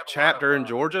there a chapter in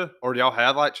Georgia, or do y'all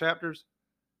have like chapters?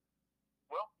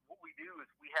 Well, what we do is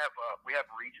we have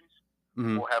regions.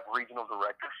 Mm-hmm. We'll have regional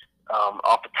directors.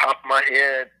 Off the top of my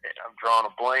head, I'm drawing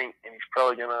a blank, and he's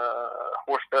probably gonna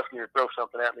horse dust me or throw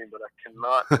something at me, but I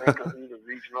cannot think of who the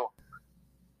regional.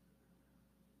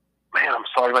 Man, I'm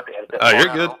sorry about the edit. Oh,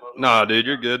 you're good. Nah, dude,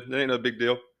 you're good. It ain't no big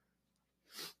deal.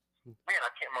 Man,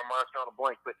 I can't. My mind's drawing a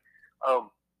blank, but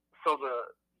so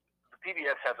the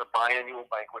PBS has a biannual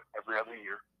banquet every other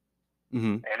year,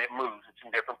 mm-hmm. and it moves. It's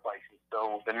in different places.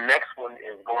 So the next one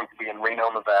is going to be in Reno,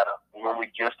 Nevada. The one we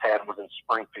just had was in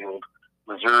Springfield,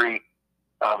 Missouri.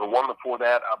 The one before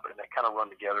that, and they kind of run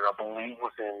together, I believe,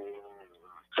 was in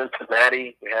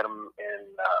Cincinnati. We had them in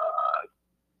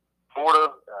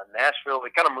Florida, Nashville.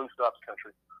 They kind of moved throughout the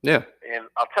country. Yeah. And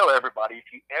I'll tell everybody, if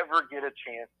you ever get a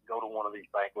chance to go to one of these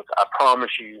banquets, I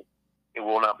promise you it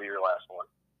will not be your last one.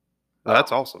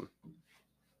 That's awesome.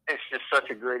 It's just such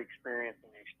a great experience. And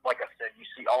like I said, you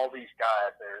see all these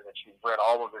guys there that you've read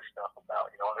all of this stuff about.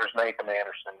 There's Nathan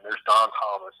Anderson, there's Don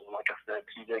Thomas, and like I said,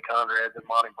 T.J. Conrad and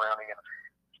Monty Browning.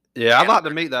 Yeah, I'd like to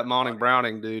meet that Monty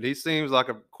Browning dude. He seems like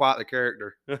quite the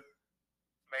character. Man,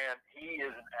 he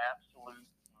is an absolute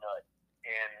nut,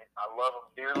 and I love him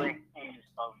dearly.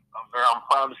 I'm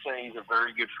proud to say he's a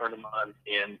very good friend of mine,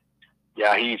 and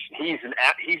yeah, he's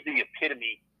the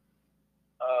epitome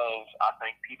of, I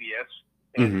think, PBS.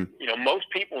 And, mm-hmm. Most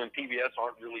people in PBS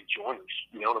aren't really joiners.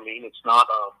 You know what I mean? It's not.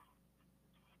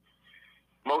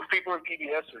 Most people in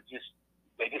PBS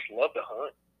they just love to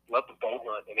hunt, love to bow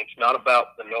hunt, and it's not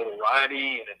about the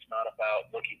notoriety, and it's not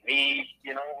about look at me.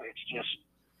 It's just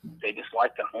they just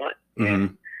like to hunt. Mm-hmm.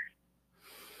 And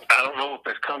I don't know if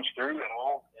this comes through at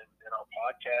all in our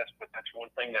podcast, but that's one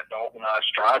thing that Dalton and I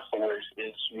strive for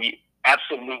is we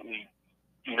absolutely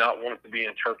do not want it to be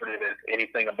interpreted as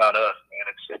anything about us, man.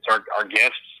 It's our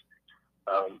guests.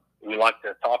 We like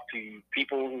to talk to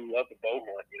people who love the bow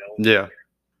hunt, Yeah.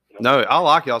 No, I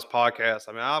like y'all's podcast.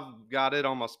 I mean, I've got it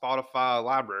on my Spotify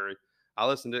library. I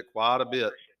listen to it quite a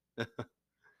bit. I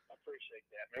appreciate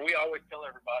that. And we always tell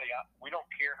everybody, we don't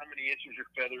care how many inches your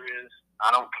feather is.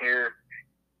 I don't care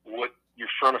what your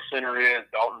front of center is.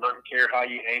 Dalton doesn't care how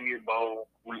you aim your bow.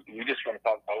 We just want to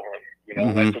talk bow hunting,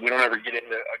 mm-hmm. So we don't ever get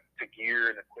into to gear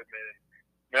and equipment.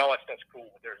 All that stuff's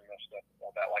cool, but there's enough stuff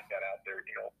like that out there,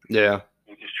 Yeah.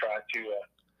 We just try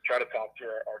to talk to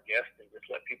our guests and just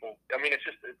let people. I mean, it's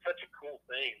such a cool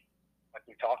thing, like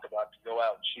we talked about, to go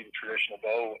out and shoot a traditional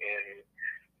bow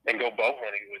and go bow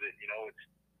hunting with it. You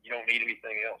don't need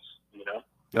anything else.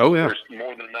 Oh yeah. There's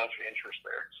more than enough interest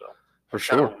there. So for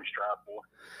sure, what we strive for.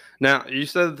 Now, you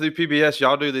said through PBS,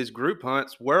 y'all do these group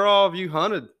hunts. Where all have you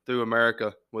hunted through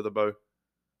America with a bow?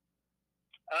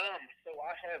 So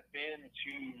I have been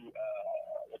to,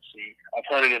 let's see. I've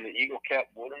hunted in the Eagle Cap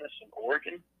Wilderness in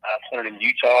Oregon. I've hunted in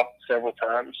Utah several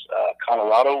times,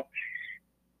 Colorado,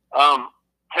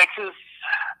 Texas,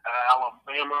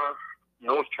 Alabama,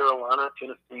 North Carolina,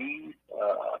 Tennessee,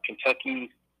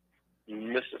 Kentucky,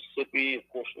 Mississippi, of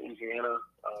course, Louisiana.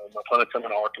 I've hunted some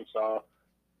in Arkansas.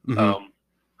 Mm-hmm.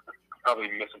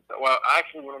 Probably missing. Well, I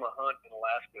actually went on a hunt in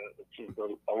Alaska.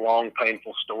 It's a long,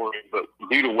 painful story, but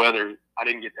due to weather, I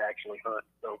didn't get to actually hunt.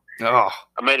 So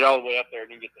I made it all the way up there and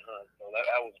didn't get to hunt. So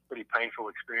that was a pretty painful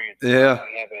experience. Yeah.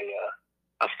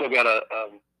 I still got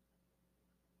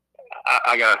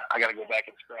I gotta go back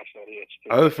and scratch that itch.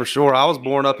 Oh, for sure. I was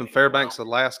born up in Fairbanks,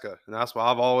 Alaska, and that's why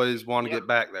I've always wanted to get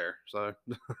back there. So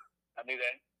I knew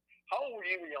that. How old were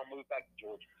you when y'all moved back to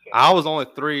Georgia? I was only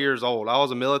 3 years old. I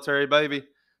was a military baby,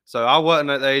 so I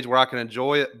wasn't at the age where I can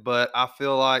enjoy it. But I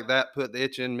feel like that put the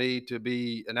itch in me to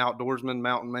be an outdoorsman,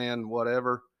 mountain man,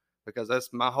 whatever. Because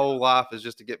that's my whole life is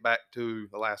just to get back to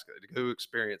Alaska, to go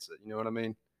experience it. You know what I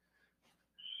mean?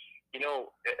 You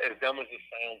know, as dumb as it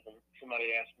sounds, when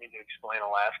somebody asked me to explain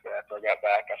Alaska after I got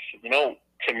back, I said,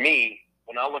 to me,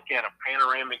 when I look at a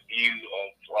panoramic view of,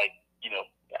 like, the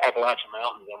Appalachian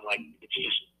Mountains, I'm like, it's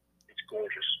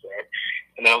gorgeous, right?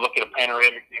 And then I look at a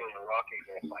panoramic view in the Rockies,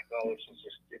 and it's like, oh,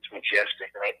 it's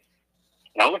majestic, right?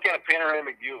 And I look at a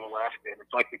panoramic view of Alaska, and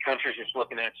it's like the country's just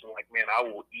looking at you like, man, I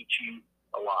will eat you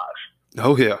alive.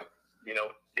 Oh, yeah.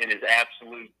 It is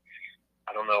absolute.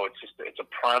 I don't know. It's a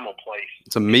primal place.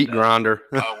 It's a meat grinder.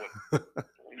 It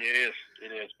is.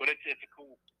 But it's a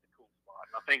cool spot.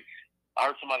 And I think I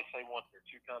heard somebody say once there are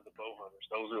two kinds of bow hunters: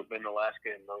 those who have been to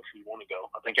Alaska and those who want to go.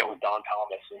 I think that was Don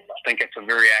Thomas, and I think that's a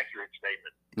very accurate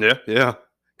statement. Yeah.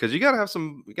 Because you gotta have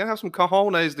some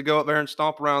cojones to go up there and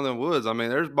stomp around in the woods. I mean,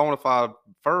 there's bona fide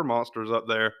fur monsters up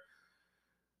there.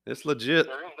 It's legit.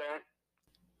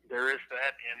 There is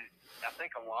that, and I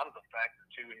think a lot of the factor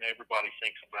too, and everybody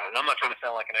thinks about it. I'm not trying to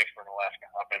sound like an expert in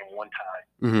Alaska. I've been one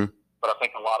time, but I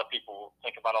think a lot of people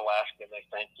think about Alaska and they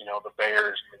think, the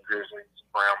bears and the grizzlies,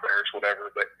 brown bears,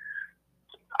 whatever. But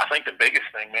I think the biggest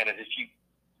thing, man, is if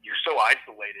you're so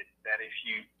isolated that if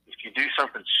you do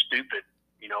something stupid,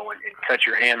 and cut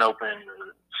your hand open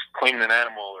or clean an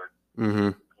animal or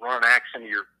run an axe into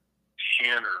your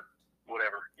shin or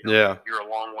whatever, you're a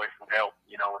long way from help,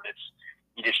 and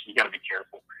you got to be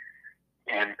careful.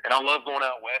 And I love going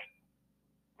out west.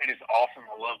 It is awesome.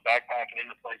 I love backpacking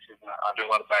into places. I do a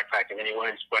lot of backpacking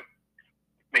anyways, but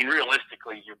I mean,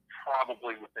 realistically, you're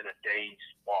probably within a day's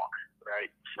walk,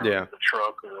 right? From the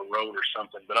truck or a road or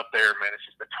something. But up there, man, it's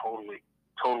just a totally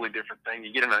different thing.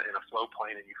 You get in a flow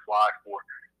plane and you fly for,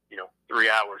 3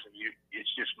 hours, and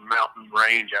it's just mountain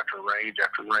range after range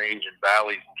after range and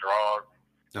valleys and draws.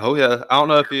 Oh yeah. I don't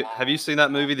know if have you seen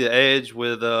that movie, The Edge,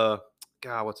 with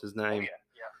God, what's his name? Oh, yeah.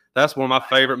 That's one of my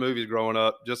favorite movies growing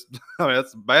up. It's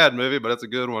a bad movie, but it's a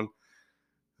good one.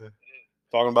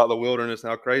 Talking about the wilderness and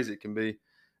how crazy it can be.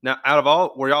 Now,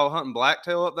 were y'all hunting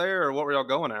blacktail up there, or what were y'all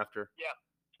going after?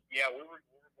 Yeah, we were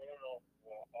going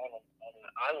on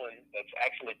an island that's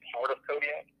actually part of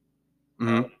Kodiak,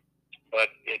 but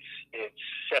it's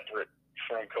separate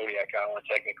from Kodiak Island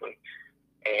technically.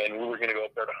 And we were going to go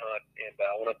up there to hunt, and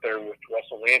I went up there with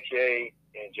Russell Lantier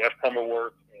and Jeff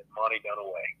Cumberworth and Monty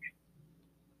Dunaway.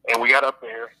 And we got up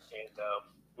there, and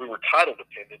we were title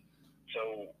dependent.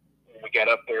 So when we got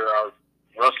up there,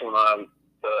 Russell and I,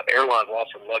 the airline lost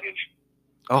some luggage.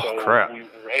 Oh, so crap. We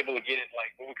were able to get it,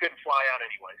 but we couldn't fly out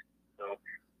anyway. So,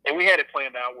 and we had it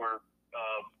planned out where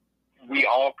we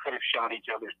all could have shot each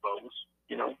other's bows,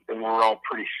 and we were all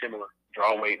pretty similar,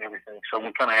 draw weight and everything. So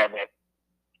we kind of had that.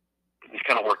 It just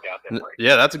kind of worked out that way.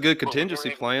 Yeah, that's a good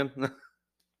contingency plan. It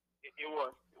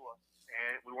was.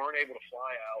 And we weren't able to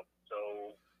fly out,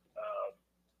 so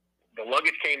the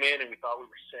luggage came in, and we thought we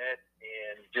were set,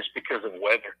 and just because of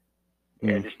weather,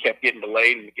 it just kept getting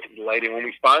delayed. And when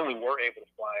we finally were able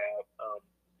to fly out,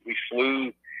 we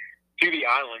flew to the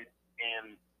island,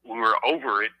 and we were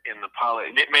over it in the pilot.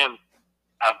 And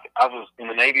I was in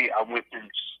the Navy. I went through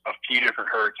a few different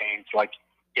hurricanes, like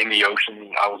in the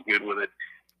ocean. I was good with it.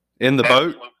 In the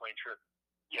boat? Float plane trip.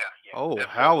 Yeah. Oh,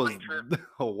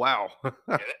 oh, wow. That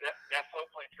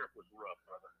float plane trip was rough,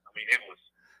 brother. I mean, it was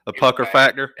a pucker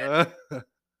factor. And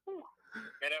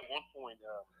at one point,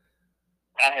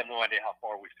 I have no idea how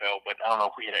far we fell, but I don't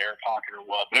know if we had an air pocket or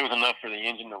what. But it was enough for the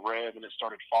engine to rev, and it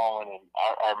started falling. And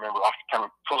I remember I kind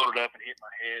of floated up and hit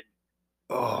my head.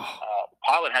 Oh. The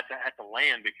pilot had to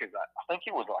land because I think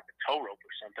it was like a tow rope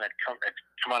or something had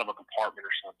come out of a compartment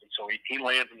or something. So he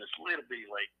lands in this little bitty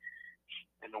lake,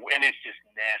 and the wind is just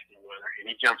nasty weather. And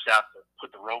he jumps out to put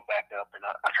the rope back up, and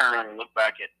I turn around and look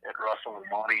back at Russell and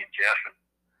Monty and Jeff, and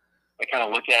they kind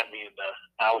of look at me, and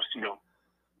I was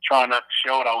trying not to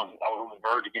show it. I was on the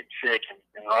verge of getting sick,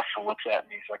 and Russell looks at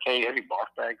me. He's like, "Hey, have you barf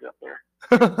bags up there?"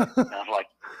 And I was like,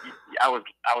 I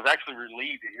was actually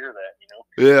relieved to hear that, you know.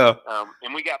 Yeah.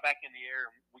 And we got back in the air,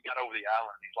 and we got over the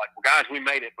island. He's like, "Well, guys, we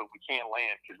made it, but we can't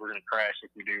land because we're going to crash if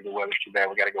we do. The weather's too bad.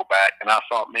 We got to go back." And I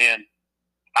thought, man,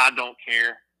 I don't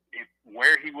care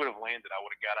where he would have landed. I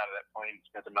would have got out of that plane and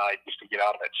spent the night just to get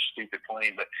out of that stupid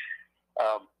plane. But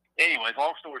anyways,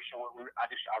 long story short,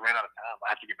 I ran out of time.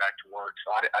 I had to get back to work,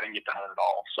 so I didn't get to hunt at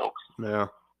all. So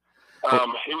yeah,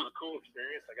 it was a cool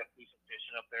experience. I got to do some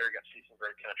fishing up there. Got to see some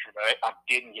great country, but I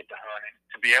didn't get to hunt. And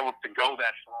to be able to go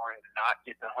that far and not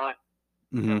get to hunt,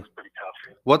 that was pretty tough.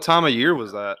 What time of year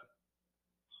was that?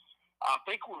 I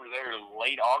think we were there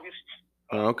late August.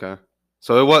 Oh, okay.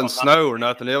 So it wasn't snow or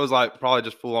nothing. It was like probably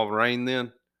just full on rain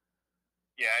then.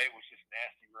 Yeah, it was just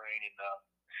nasty rain, and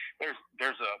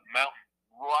there's a mountain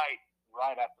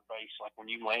right at the base. Like when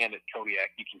you land at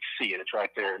Kodiak, you can see it. It's right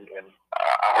there, and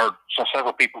I heard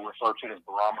several people refer to it as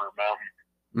Barometer Mountain.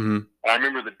 Mm-hmm. I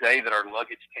remember the day that our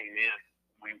luggage came in.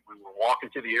 We were walking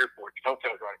to the airport. The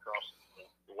hotel's right across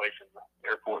the way from the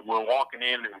airport. We're walking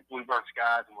in, and bluebird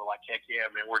skies, and we're like, "Heck yeah,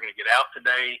 man! We're gonna get out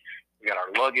today. We got our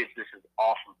luggage. This is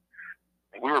awesome."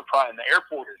 And we were probably, and the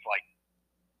airport is like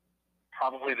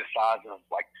probably the size of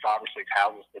like 5 or 6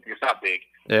 houses. It's not big.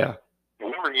 Yeah. And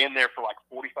we were in there for like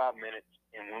 45 minutes,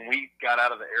 and when we got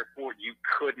out of the airport, you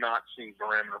could not see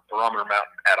Barometer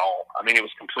Mountain at all. I mean, it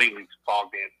was completely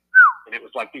fogged in. And it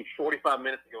was like, dude, 45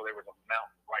 minutes ago, there was a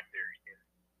mountain right there.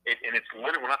 And it's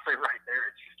literally, when I say right there,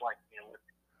 it's just like, you know,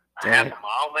 half a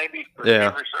mile maybe.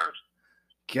 Yeah. Memory serves.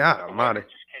 God almighty.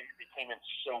 It came in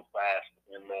so fast.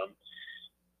 And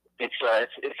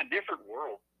it's a different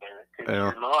world there.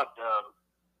 Because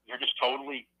you're just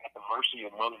totally at the mercy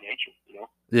of Mother Nature, you know?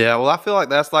 Yeah, well, I feel like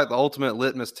that's like the ultimate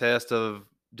litmus test to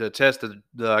test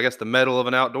I guess the mettle of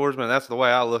an outdoorsman. That's the way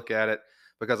I look at it,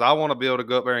 because I want to be able to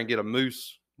go up there and get a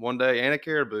moose one day and a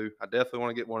caribou. I definitely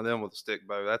want to get one of them with a stick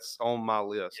bow. That's on my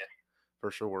list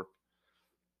for sure.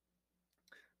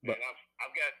 But I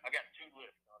got 2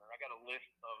 lists on it. I got a list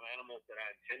of animals that I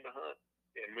intend to hunt,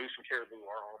 and moose and caribou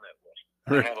are on that list.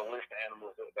 I have a list of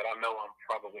animals that I know I'm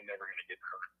probably never going to get to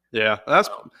hunt. Yeah, that's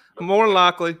more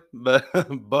likely, but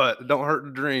it don't hurt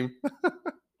to dream.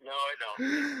 No,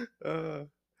 it don't.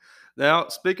 Now,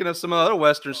 speaking of some other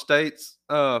western states,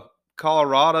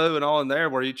 Colorado and all in there,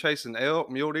 were you chasing elk,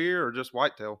 mule deer, or just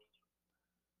whitetail?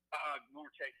 We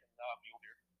were chasing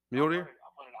mule deer. I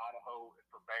hunted Idaho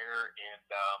for bear,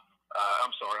 and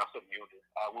I'm sorry, I said mule deer.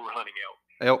 We were hunting elk.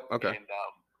 Elk, okay. And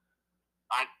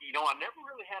I never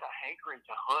really had a hankering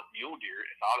to hunt mule deer,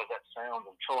 as odd as that sounds,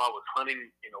 until I was hunting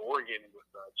in Oregon with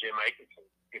Jim Atkinson,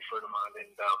 a good friend of mine.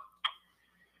 And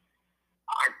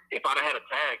if I'd have had a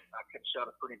tag, I could have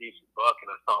shot a pretty decent buck.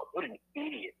 And I thought, what an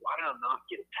idiot! Why did I not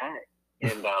get a tag?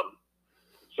 And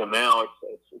so now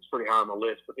it's pretty high on the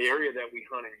list. But the area that we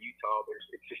hunt in Utah,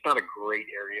 it's just not a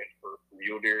great area for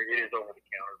mule deer. It is over the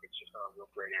counter, but it's just not a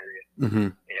real great area. Mm-hmm.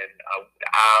 And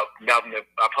I've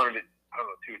hunted it, I don't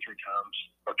know, 2 or 3 times,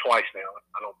 or twice now.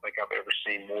 I don't think I've ever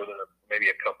seen more than maybe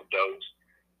a couple does.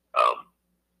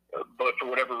 But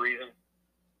for whatever reason,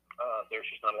 there's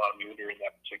just not a lot of mule deer in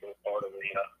that particular part of the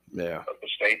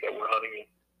state that we're hunting in.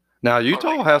 Now,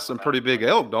 Utah has some pretty big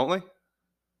elk, don't they?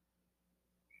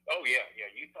 Oh yeah.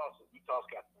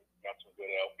 Utah's got some good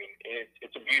elk, and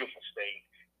it's a beautiful state.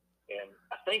 And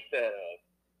I think that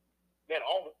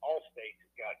all states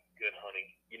have got good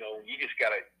hunting. You know, you just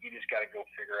gotta go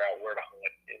figure out where to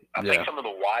hunt. And I think some of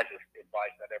the wisest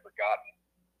advice I'd ever gotten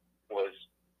was,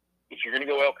 if you're gonna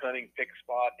go elk hunting, pick a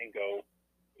spot and go.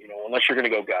 You know, unless you're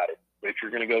gonna go guide it, but if you're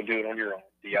gonna go do it on your own,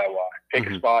 DIY, pick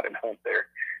a spot and hunt there.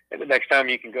 And the next time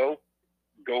you can go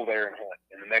there and hunt.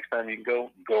 And the next time you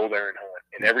can go there and hunt.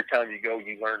 And every time you go,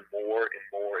 you learn more and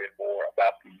more and more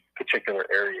about the particular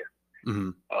area.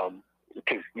 Mm-hmm.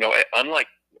 Because unlike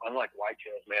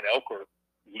whitetails, man, elk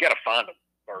you got to find them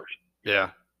first.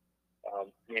 Yeah.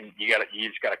 And you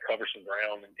just got to cover some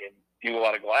ground and do a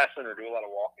lot of glassing or do a lot of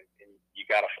walking, and you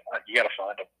got to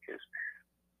find them. Because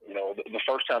the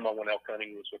first time I went elk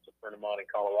hunting was with a friend of mine in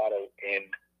Colorado, and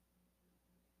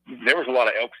there was a lot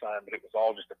of elk sign, but it was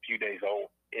all just a few days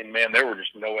old. And man, there were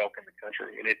just no elk in the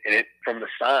country. And it from the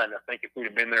sign, I think if we'd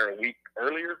have been there a week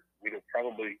earlier, we'd have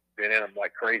probably been in them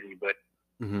like crazy. But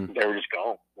they were just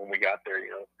gone when we got there,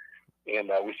 And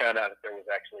we found out that there was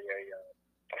actually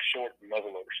a short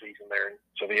muzzleloader season there, and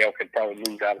so the elk had probably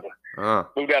moved out of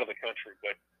the country.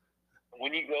 But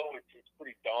when you go, it's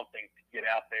pretty daunting to get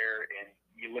out there, and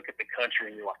you look at the country,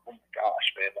 and you're like, oh my gosh,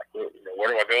 man, like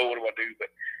where do I go? What do I do?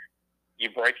 But you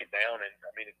break it down, and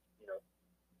I mean,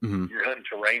 you're hunting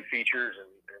terrain features, and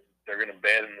they're going to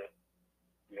bed in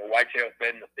the, whitetails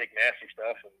bed in the thick, nasty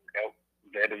stuff, and elk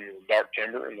bed in the dark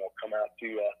timber, and they'll come out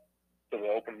to the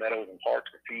open meadows and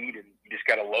parks to feed, and you just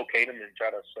got to locate them and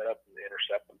try to set up and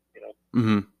intercept them.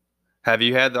 Mm-hmm. Have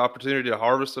you had the opportunity to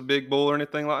harvest a big bull or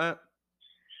anything like that?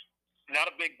 Not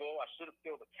a big bull. I should have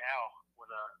killed a cow when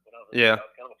I was. Yeah.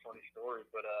 That was kind of a funny story,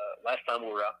 but last time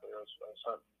we were out there, I was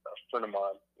hunting a friend of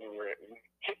mine. We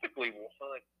typically will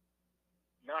hunt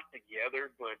not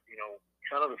together, but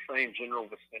kind of the same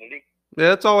general vicinity.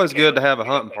 Yeah, it's always good to have a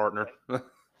hunting partner.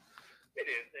 It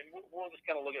is, and we'll just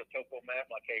kind of look at a topo map,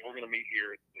 like, hey, we're going to meet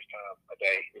here at this time a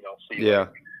day. See you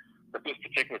later. But this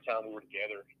particular time we were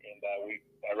together, and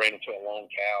I ran into a lone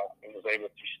cow and was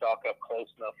able to stalk up close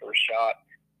enough for a shot.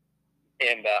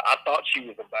 And I thought she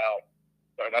was about,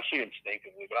 I see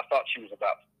instinctively, but I thought she was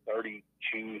about 3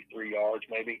 yards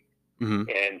maybe. Mm-hmm.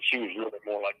 And she was really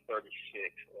more like 36.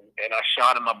 And I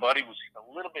shot, and my buddy was a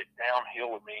little bit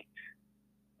downhill with me.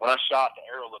 When I shot, the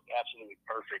arrow looked absolutely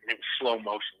perfect. And it was slow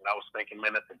motion. And I was thinking,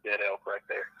 man, that's a dead elk right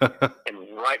there. And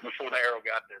right before the arrow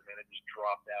got there, man, it just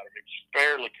dropped out. And it just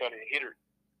barely cut it. It hit her,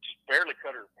 just barely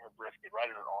cut her brisket right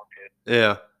in her armpit.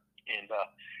 Yeah.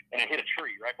 And it hit a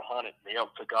tree right behind it. And the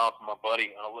elk took off. And my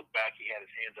buddy, and I looked back, he had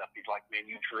his hands up. He's like, man,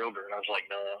 you drilled her. And I was like,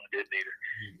 no, I didn't either.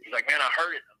 He's like, man, I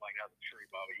heard it. I'm like, that was a tree,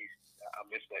 Bobby. I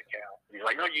missed that cow. And he's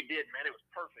like, no, you did, man. It was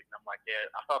perfect. And I'm like,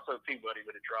 yeah, I thought so too, buddy,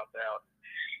 but it dropped out.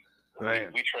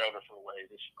 We traveled for a ways.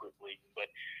 It's quickly.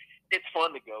 But it's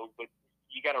fun to go. But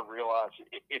you got to realize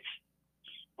it's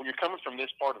when you're coming from this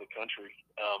part of the country,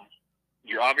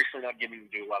 you're obviously not getting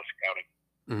to do a lot of scouting.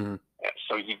 Mm-hmm.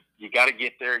 So you got to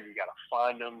get there. You got to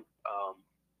find them.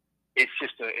 It's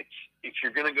just if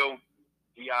you're going to go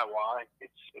DIY,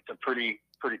 it's a pretty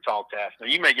tall task. Now,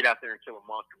 you may get out there and kill a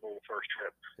monster bull the first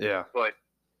trip. Yeah. But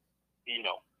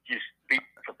just be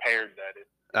prepared that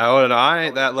I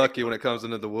ain't that lucky when it comes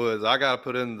into the woods. I got to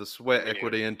put in the sweat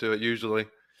equity into it usually.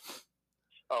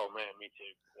 Oh man, me too.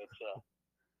 It's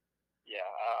yeah.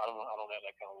 I don't have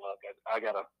that kind of luck.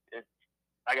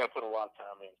 I gotta put a lot of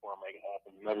time in before I make it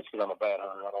happen. Maybe it's because I'm a bad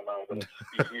hunter. I don't know, but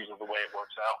it's usually the way it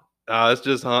works out. It's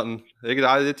just hunting.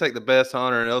 They take the best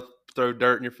hunter and they'll throw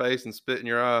dirt in your face and spit in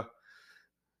your eye.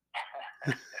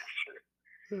 That's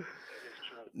true.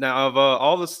 Now, of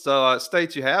all the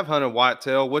states you have hunted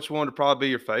whitetail, which one would probably be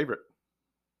your favorite?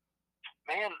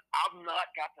 Man, I've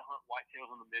not got to hunt whitetails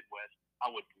in the Midwest.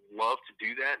 I would love to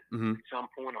do that at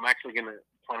some point. I'm actually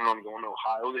planning on going to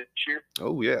Ohio this year.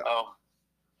 Oh yeah.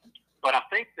 But I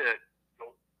think that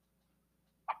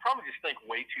I probably just think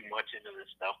way too much into this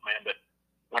stuff, man. But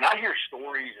when I hear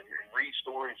stories and read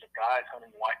stories of guys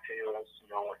hunting whitetails,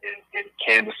 in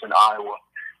Kansas and Iowa,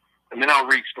 and then I'll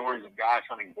read stories of guys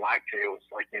hunting blacktails,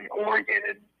 like in Oregon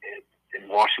and in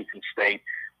Washington State,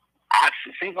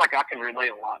 it seems like I can relate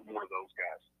a lot more to those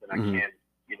guys than I can,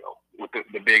 with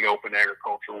the big open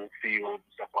agricultural field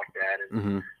and stuff like that,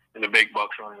 and the big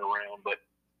bucks running around. But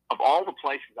of all the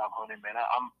places I've hunted, man,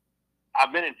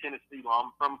 I've been in Tennessee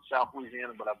long. I'm from South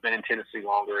Louisiana, but I've been in Tennessee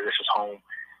longer. This is home,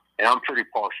 and I'm pretty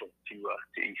partial to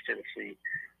East Tennessee.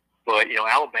 But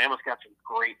Alabama's got some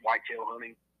great whitetail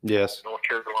hunting. Yes. North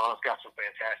Carolina's got some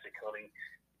fantastic hunting.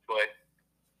 But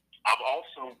I've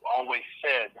also always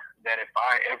said that if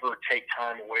I ever take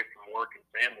time away from work and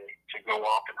family to go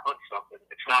off and hunt something,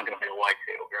 it's not going to be a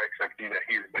whitetail, right? Because I can do that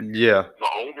here. But yeah, the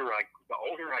older I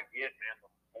get, man,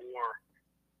 the more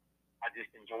I just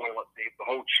enjoy the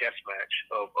whole chess match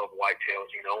of whitetails,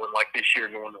 And like this year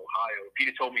going to Ohio, if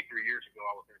you'd have told me 3 years ago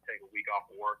I was going to take a week off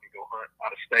of work and go hunt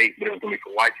out of state, but it was going to be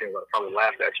for whitetail, I'd probably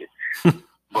laughed at you.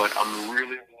 But I'm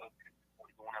really looking forward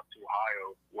to going up to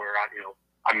Ohio, where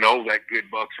I know that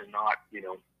good bucks are not,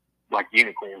 like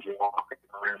unicorns walking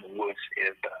around the woods,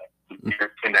 and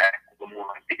deer tend to act a little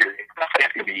more like deer. It's not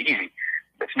going to be easy.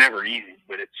 It's never easy,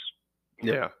 but it's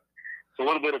it's a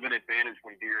little bit of an advantage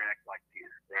when deer act like deer,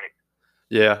 right?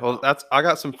 Yeah, well, I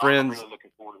got some friends. I'm really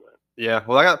looking forward to that. Yeah,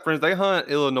 well, I got friends. They hunt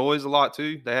Illinois a lot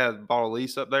too. They had bought a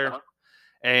lease up there,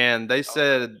 and they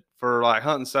said for like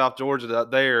hunting South Georgia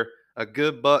up there, a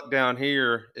good buck down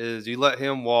here is you let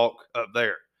him walk up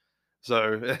there.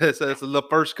 So it's the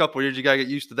first couple of years you gotta get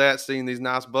used to that, seeing these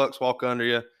nice bucks walk under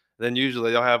you. Then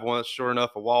usually they'll have one that's sure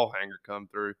enough a wall hanger come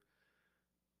through.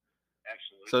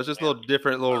 Absolutely. So it's just little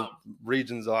different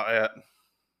regions like that.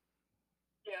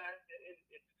 Yeah, it's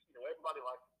everybody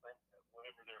likes to think that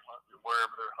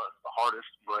wherever they're hunting the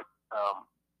hardest, but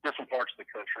different parts of the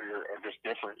country are just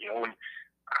different, And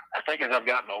I think as I've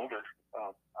gotten older,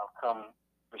 I've come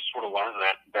to sort of learn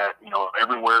that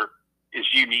everywhere is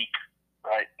unique,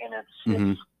 right? And it's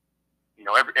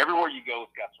everywhere you go,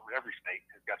 every state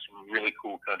has got some really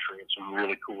cool country and some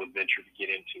really cool adventure to get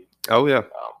into. Oh yeah.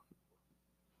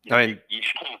 you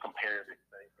can't compare these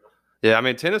things. Yeah, I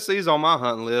mean, Tennessee's on my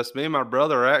hunting list. Me and my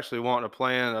brother are actually wanting to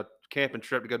plan a camping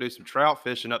trip to go do some trout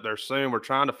fishing up there soon. We're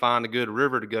trying to find a good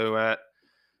river to go at.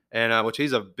 And which he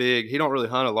don't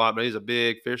really hunt a lot, but he's a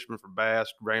big fisherman for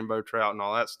bass, rainbow trout, and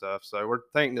all that stuff. So we're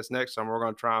thinking this next summer we're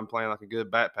going to try and plan like a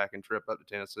good backpacking trip up to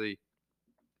Tennessee.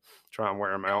 Try and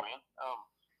wear them out. Man.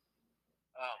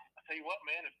 I tell you what,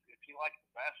 man, if you like the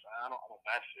bass, I don't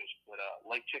bass fish, but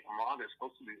Lake Chickamauga is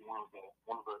supposed to be one of the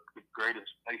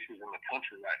greatest places in the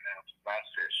country right now to bass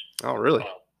fish. Oh, really?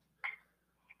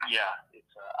 Yeah, it's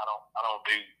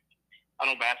I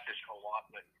don't bass fish a whole lot,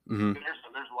 but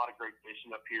there's a lot of great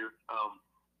fishing up here. I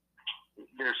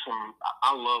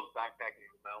love backpacking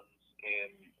in the mountains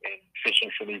and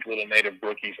fishing for these little native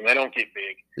brookies, and they don't get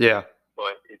big. Yeah.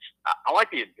 But I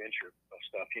like the adventure of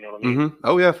stuff, you know what I mean? Mm-hmm.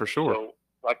 Oh, yeah, for sure. So,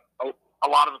 like, a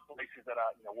lot of the places that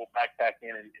we'll backpack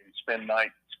in and spend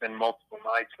multiple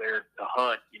nights there to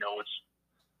hunt,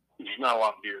 there's not a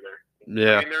lot of deer there.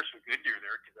 Yeah. I mean, there's some good deer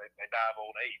there because they die of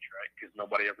old age, right? Because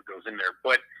nobody ever goes in there.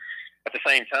 But at the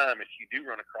same time, if you do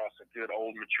run across a good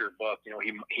old mature buck,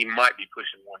 he might be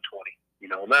pushing 120.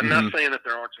 I'm not saying that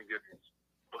there aren't some good ones,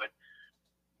 but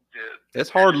it's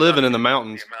hard living in the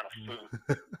mountains. The amount of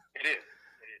food. It is.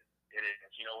 And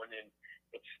then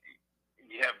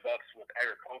you have bucks with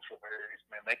agricultural areas,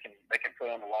 man. They can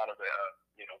put on a lot of the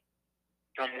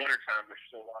come wintertime there's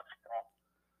still lots of crops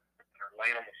that are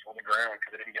laying on the ground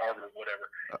because they didn't get harvested or whatever.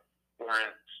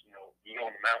 Whereas you go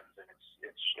in the mountains and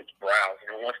it's browse.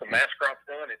 Once the mass crop's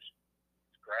done, it's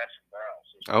grass and browse.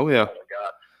 Oh yeah.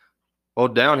 Well,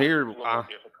 down here,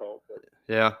 difficult. But.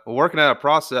 Yeah, well, working at I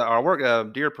work at a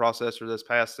deer processor this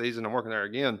past season. I'm working there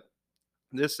again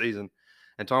this season,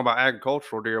 and talking about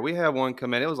agricultural deer. We had one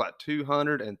come in. It was like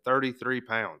 233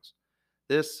 pounds.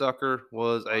 This sucker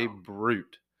was a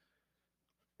brute,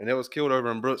 and it was killed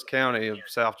over in Brooks County of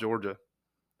South Georgia.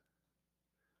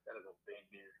 That is a big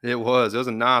deer. It was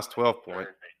a nice 12-point.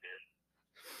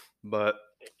 But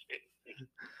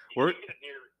we're get a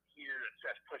deer here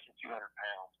that's pushing 200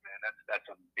 pounds, man. That's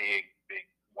a big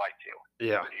whitetail.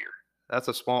 Yeah, deer. That's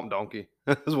a swamp donkey.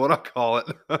 Is what I call it.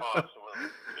 Oh,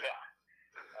 absolutely. Yeah,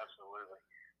 absolutely.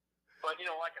 But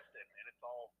like I said, man, it's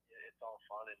all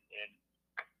fun and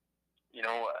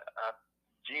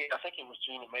I think it was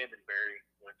Gina Mandenberry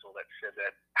that said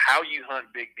that how you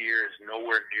hunt big deer is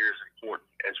nowhere near as important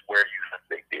as where you hunt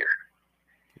big deer.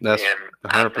 That's 100%.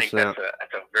 I think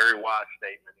that's a very wise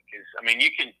statement because you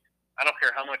can. I don't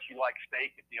care how much you like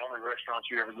steak. If the only restaurants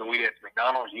you ever go eat at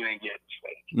McDonald's, you ain't getting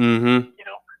steak. Mm-hmm.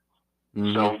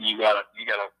 So you gotta.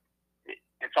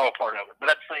 It's all part of it. But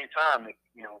at the same time,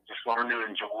 just learn to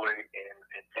enjoy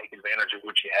and take advantage of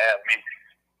what you have.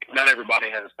 Not everybody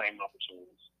has the same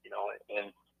opportunities.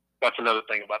 And that's another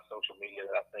thing about social media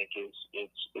that I think is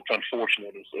it's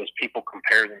unfortunate is people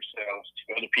compare themselves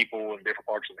to other people in different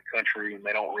parts of the country, and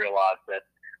they don't realize that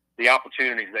the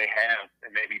opportunities they have,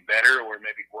 it may be better or it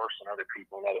may be worse than other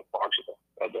people in other parts of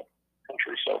the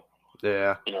country. So,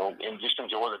 yeah, and just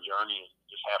enjoy the journey and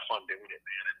just have fun doing it,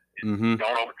 man. And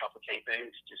don't overcomplicate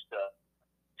things. Just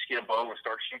get a bow and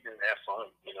start shooting and have fun,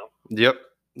 Yep,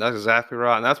 that's exactly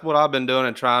right. And that's what I've been doing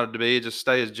and trying to be, just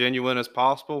stay as genuine as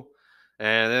possible.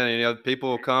 And then,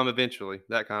 people will come eventually,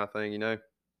 that kind of thing, Absolutely.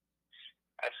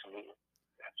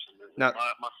 Now,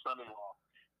 my son-in-law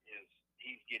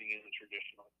he's getting into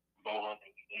traditional bow hunting.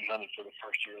 He hunted for the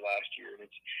first year last year, and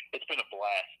it's been a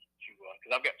blast to because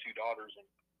I've got two daughters, and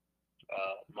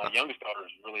my youngest daughter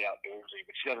is really outdoorsy,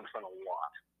 but she doesn't hunt a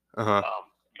lot.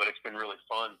 But it's been really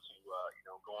fun to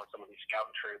go on some of these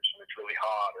scouting trips when it's really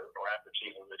hot, or after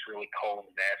season when it's really cold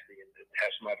and nasty, and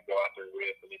have somebody to go out there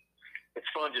with. And it's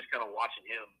fun just kind of watching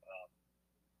him,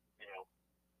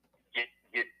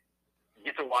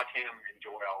 get to watch him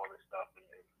enjoy all of this stuff.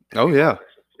 Oh yeah,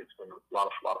 it's been a lot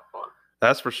of fun.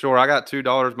 That's for sure. I got two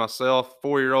daughters myself,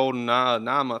 4-year-old and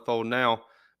 9-month-old now.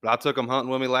 But I took them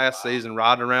hunting with me last season,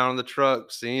 riding around in the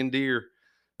truck, seeing deer.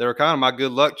 They were kind of my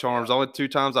good luck charms. Only 2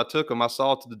 times I took them, I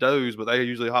saw to the does, but they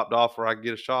usually hopped off where I could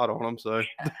get a shot on them. So,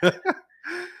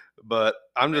 but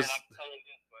I'm just.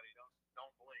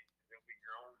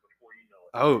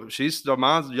 Oh,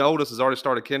 mine's the oldest has already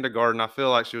started kindergarten. I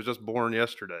feel like she was just born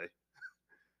yesterday.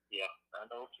 Yeah, I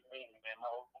know what you mean, man. My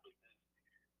oldest is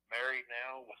married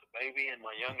now with a baby, and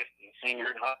my youngest is a senior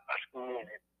in high school, and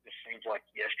it seems like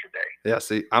yesterday. Yeah,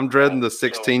 see, I'm dreading the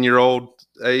 16-year-old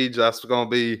age. That's going to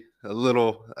be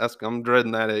I'm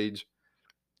dreading that age.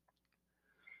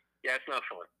 Yeah, it's not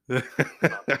fun.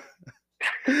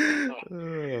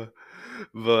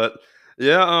 But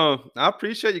yeah, I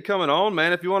appreciate you coming on,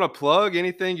 man. If you want to plug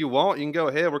anything you want, you can go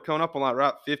ahead. We're coming up on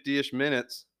right 50-ish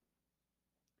minutes.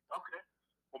 Okay.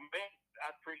 Well,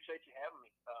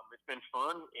 it's been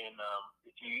fun. And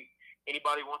if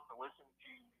anybody wants to listen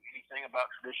to anything about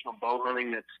traditional bow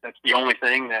hunting, that's the only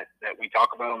thing that we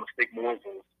talk about on the Stick Boys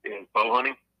is bow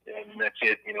hunting, and that's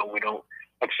it. We don't,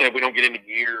 like I said, we don't get into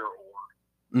gear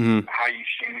or how you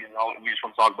shoot and all. We just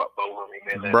want to talk about bow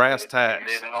hunting, man. Brass tacks.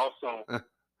 And then also,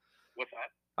 what's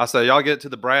that? I say y'all get to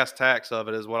the brass tacks of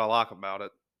it is what I like about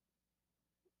it.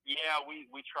 Yeah, we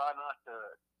try not to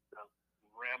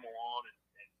ramble on,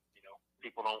 and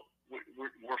people don't.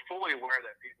 We're fully aware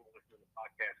that people listen to the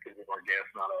podcast because of our guests,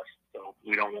 not us. So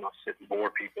we don't want to sit and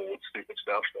bore people with stupid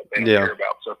stuff that they don't care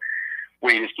about. So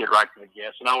we just get right to the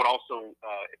guests. And I would also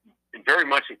very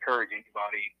much encourage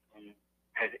anybody who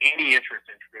has any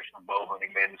interest in traditional bow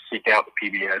hunting, man, to seek out the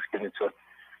PBS, because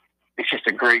it's just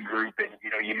a great group. And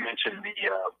you mentioned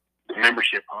the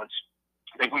membership hunts.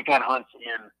 I think we've got hunts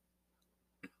in.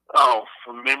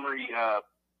 From memory,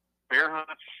 bear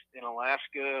hunts in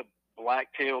Alaska,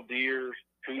 black-tailed deer,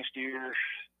 goose deer,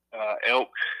 elk,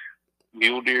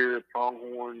 mule deer,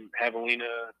 pronghorn,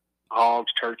 javelina,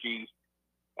 hogs, turkey,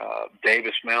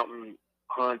 Davis Mountain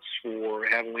hunts for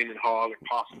javelina and hog, and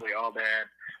possibly all that.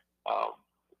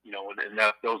 And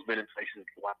those been in places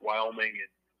like Wyoming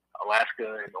and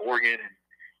Alaska and Oregon and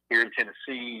here in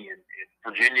Tennessee and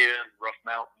Virginia and Rough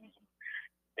Mountains.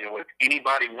 If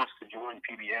anybody wants to join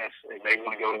PBS and they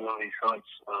want to go to one of these hunts,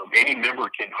 any member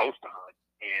can host a hunt,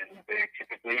 and they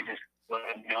typically just let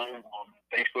them know on the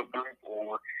Facebook group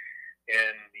or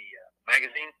in the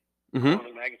magazine, one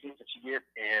of the magazines that you get.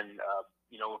 And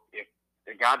if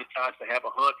the guy decides to have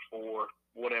a hunt for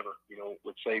whatever,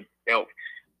 let's say elk,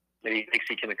 and he thinks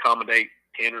he can accommodate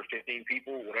 10 or 15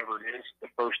 people, whatever it is, the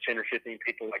first 10 or 15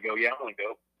 people that go, yeah, I want to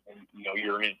go, and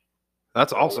you're in.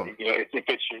 That's awesome. If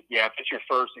it's your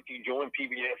first, if you join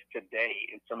PBS today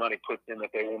and somebody puts in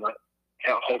that they want to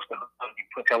host a hunt,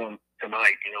 you tell them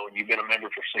tonight, and you've been a member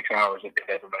for 6 hours, it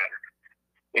doesn't matter.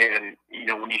 And,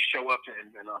 when you show up,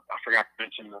 and I forgot to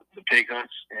mention the pig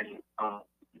hunts and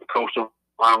the coastal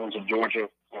islands of Georgia,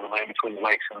 the land between the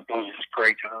lakes, and those are just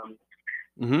great times.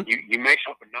 You may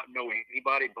show up and not know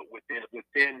anybody, but within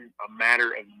a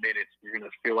matter of minutes, you're going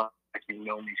to feel like you've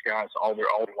known these guys all their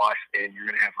life, and you're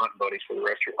going to have hunting buddies for the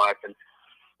rest of your life. And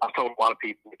I've told a lot of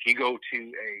people, if you go to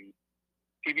a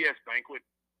PBS banquet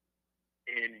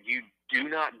and you do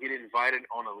not get invited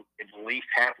on at least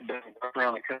half a dozen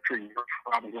around the country, you're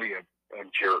probably a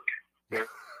jerk.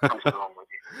 There's something wrong with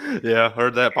you. Yeah,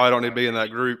 heard that. Probably don't need to be in that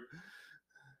group.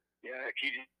 Yeah, if you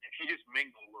just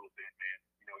mingle a little bit, man,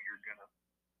 you're gonna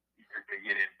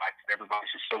get invited.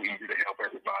 Everybody's just so eager to help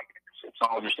everybody. It's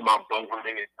all just about bow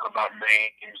hunting. It's not about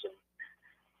names, and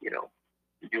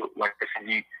like I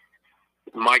said,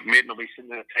 Mike Mitten will be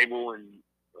sitting at a table, and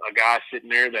a guy sitting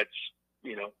there that's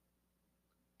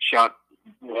shot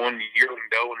one yearling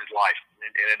doe in his life,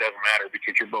 and it doesn't matter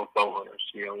because you're both bow hunters.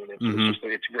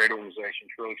 And it's a great organization.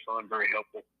 It's really fun, very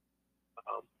helpful.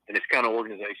 And it's kind of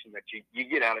organization that you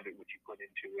get out of it what you put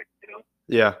into it,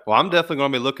 Yeah, well, I'm definitely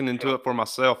going to be looking into it for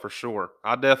myself for sure.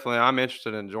 I'm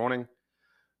interested in joining.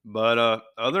 But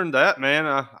other than that, man,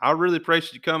 I really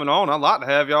appreciate you coming on. I'd like to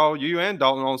have you and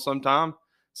Dalton on sometime.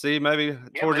 See, maybe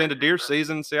towards the end of deer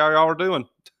season, see how y'all are doing.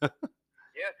 Yeah,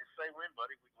 just say when,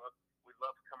 buddy. We'd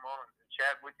love to come on and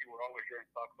chat with you. We're always ready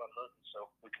to talk about hunting, so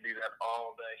we can do that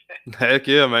all day. Heck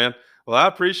yeah, man. Well, I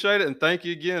appreciate it, and thank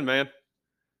you again, man.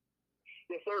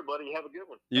 Yes, sir, buddy. Have a good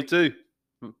one. You too.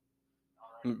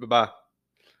 Right. Bye-bye.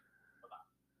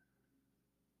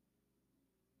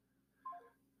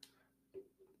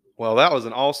 Well, that was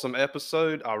an awesome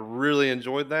episode. I really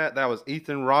enjoyed that. That was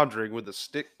Ethan Rodrigue with the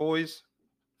Stick Boys.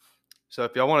 So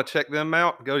if y'all want to check them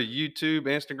out, go to YouTube,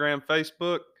 Instagram,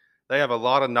 Facebook. They have a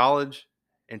lot of knowledge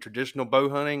in traditional bow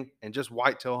hunting and just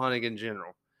whitetail hunting in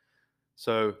general.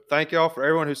 So thank y'all for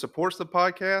everyone who supports the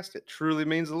podcast. It truly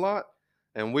means a lot.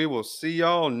 And we will see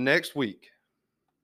y'all next week.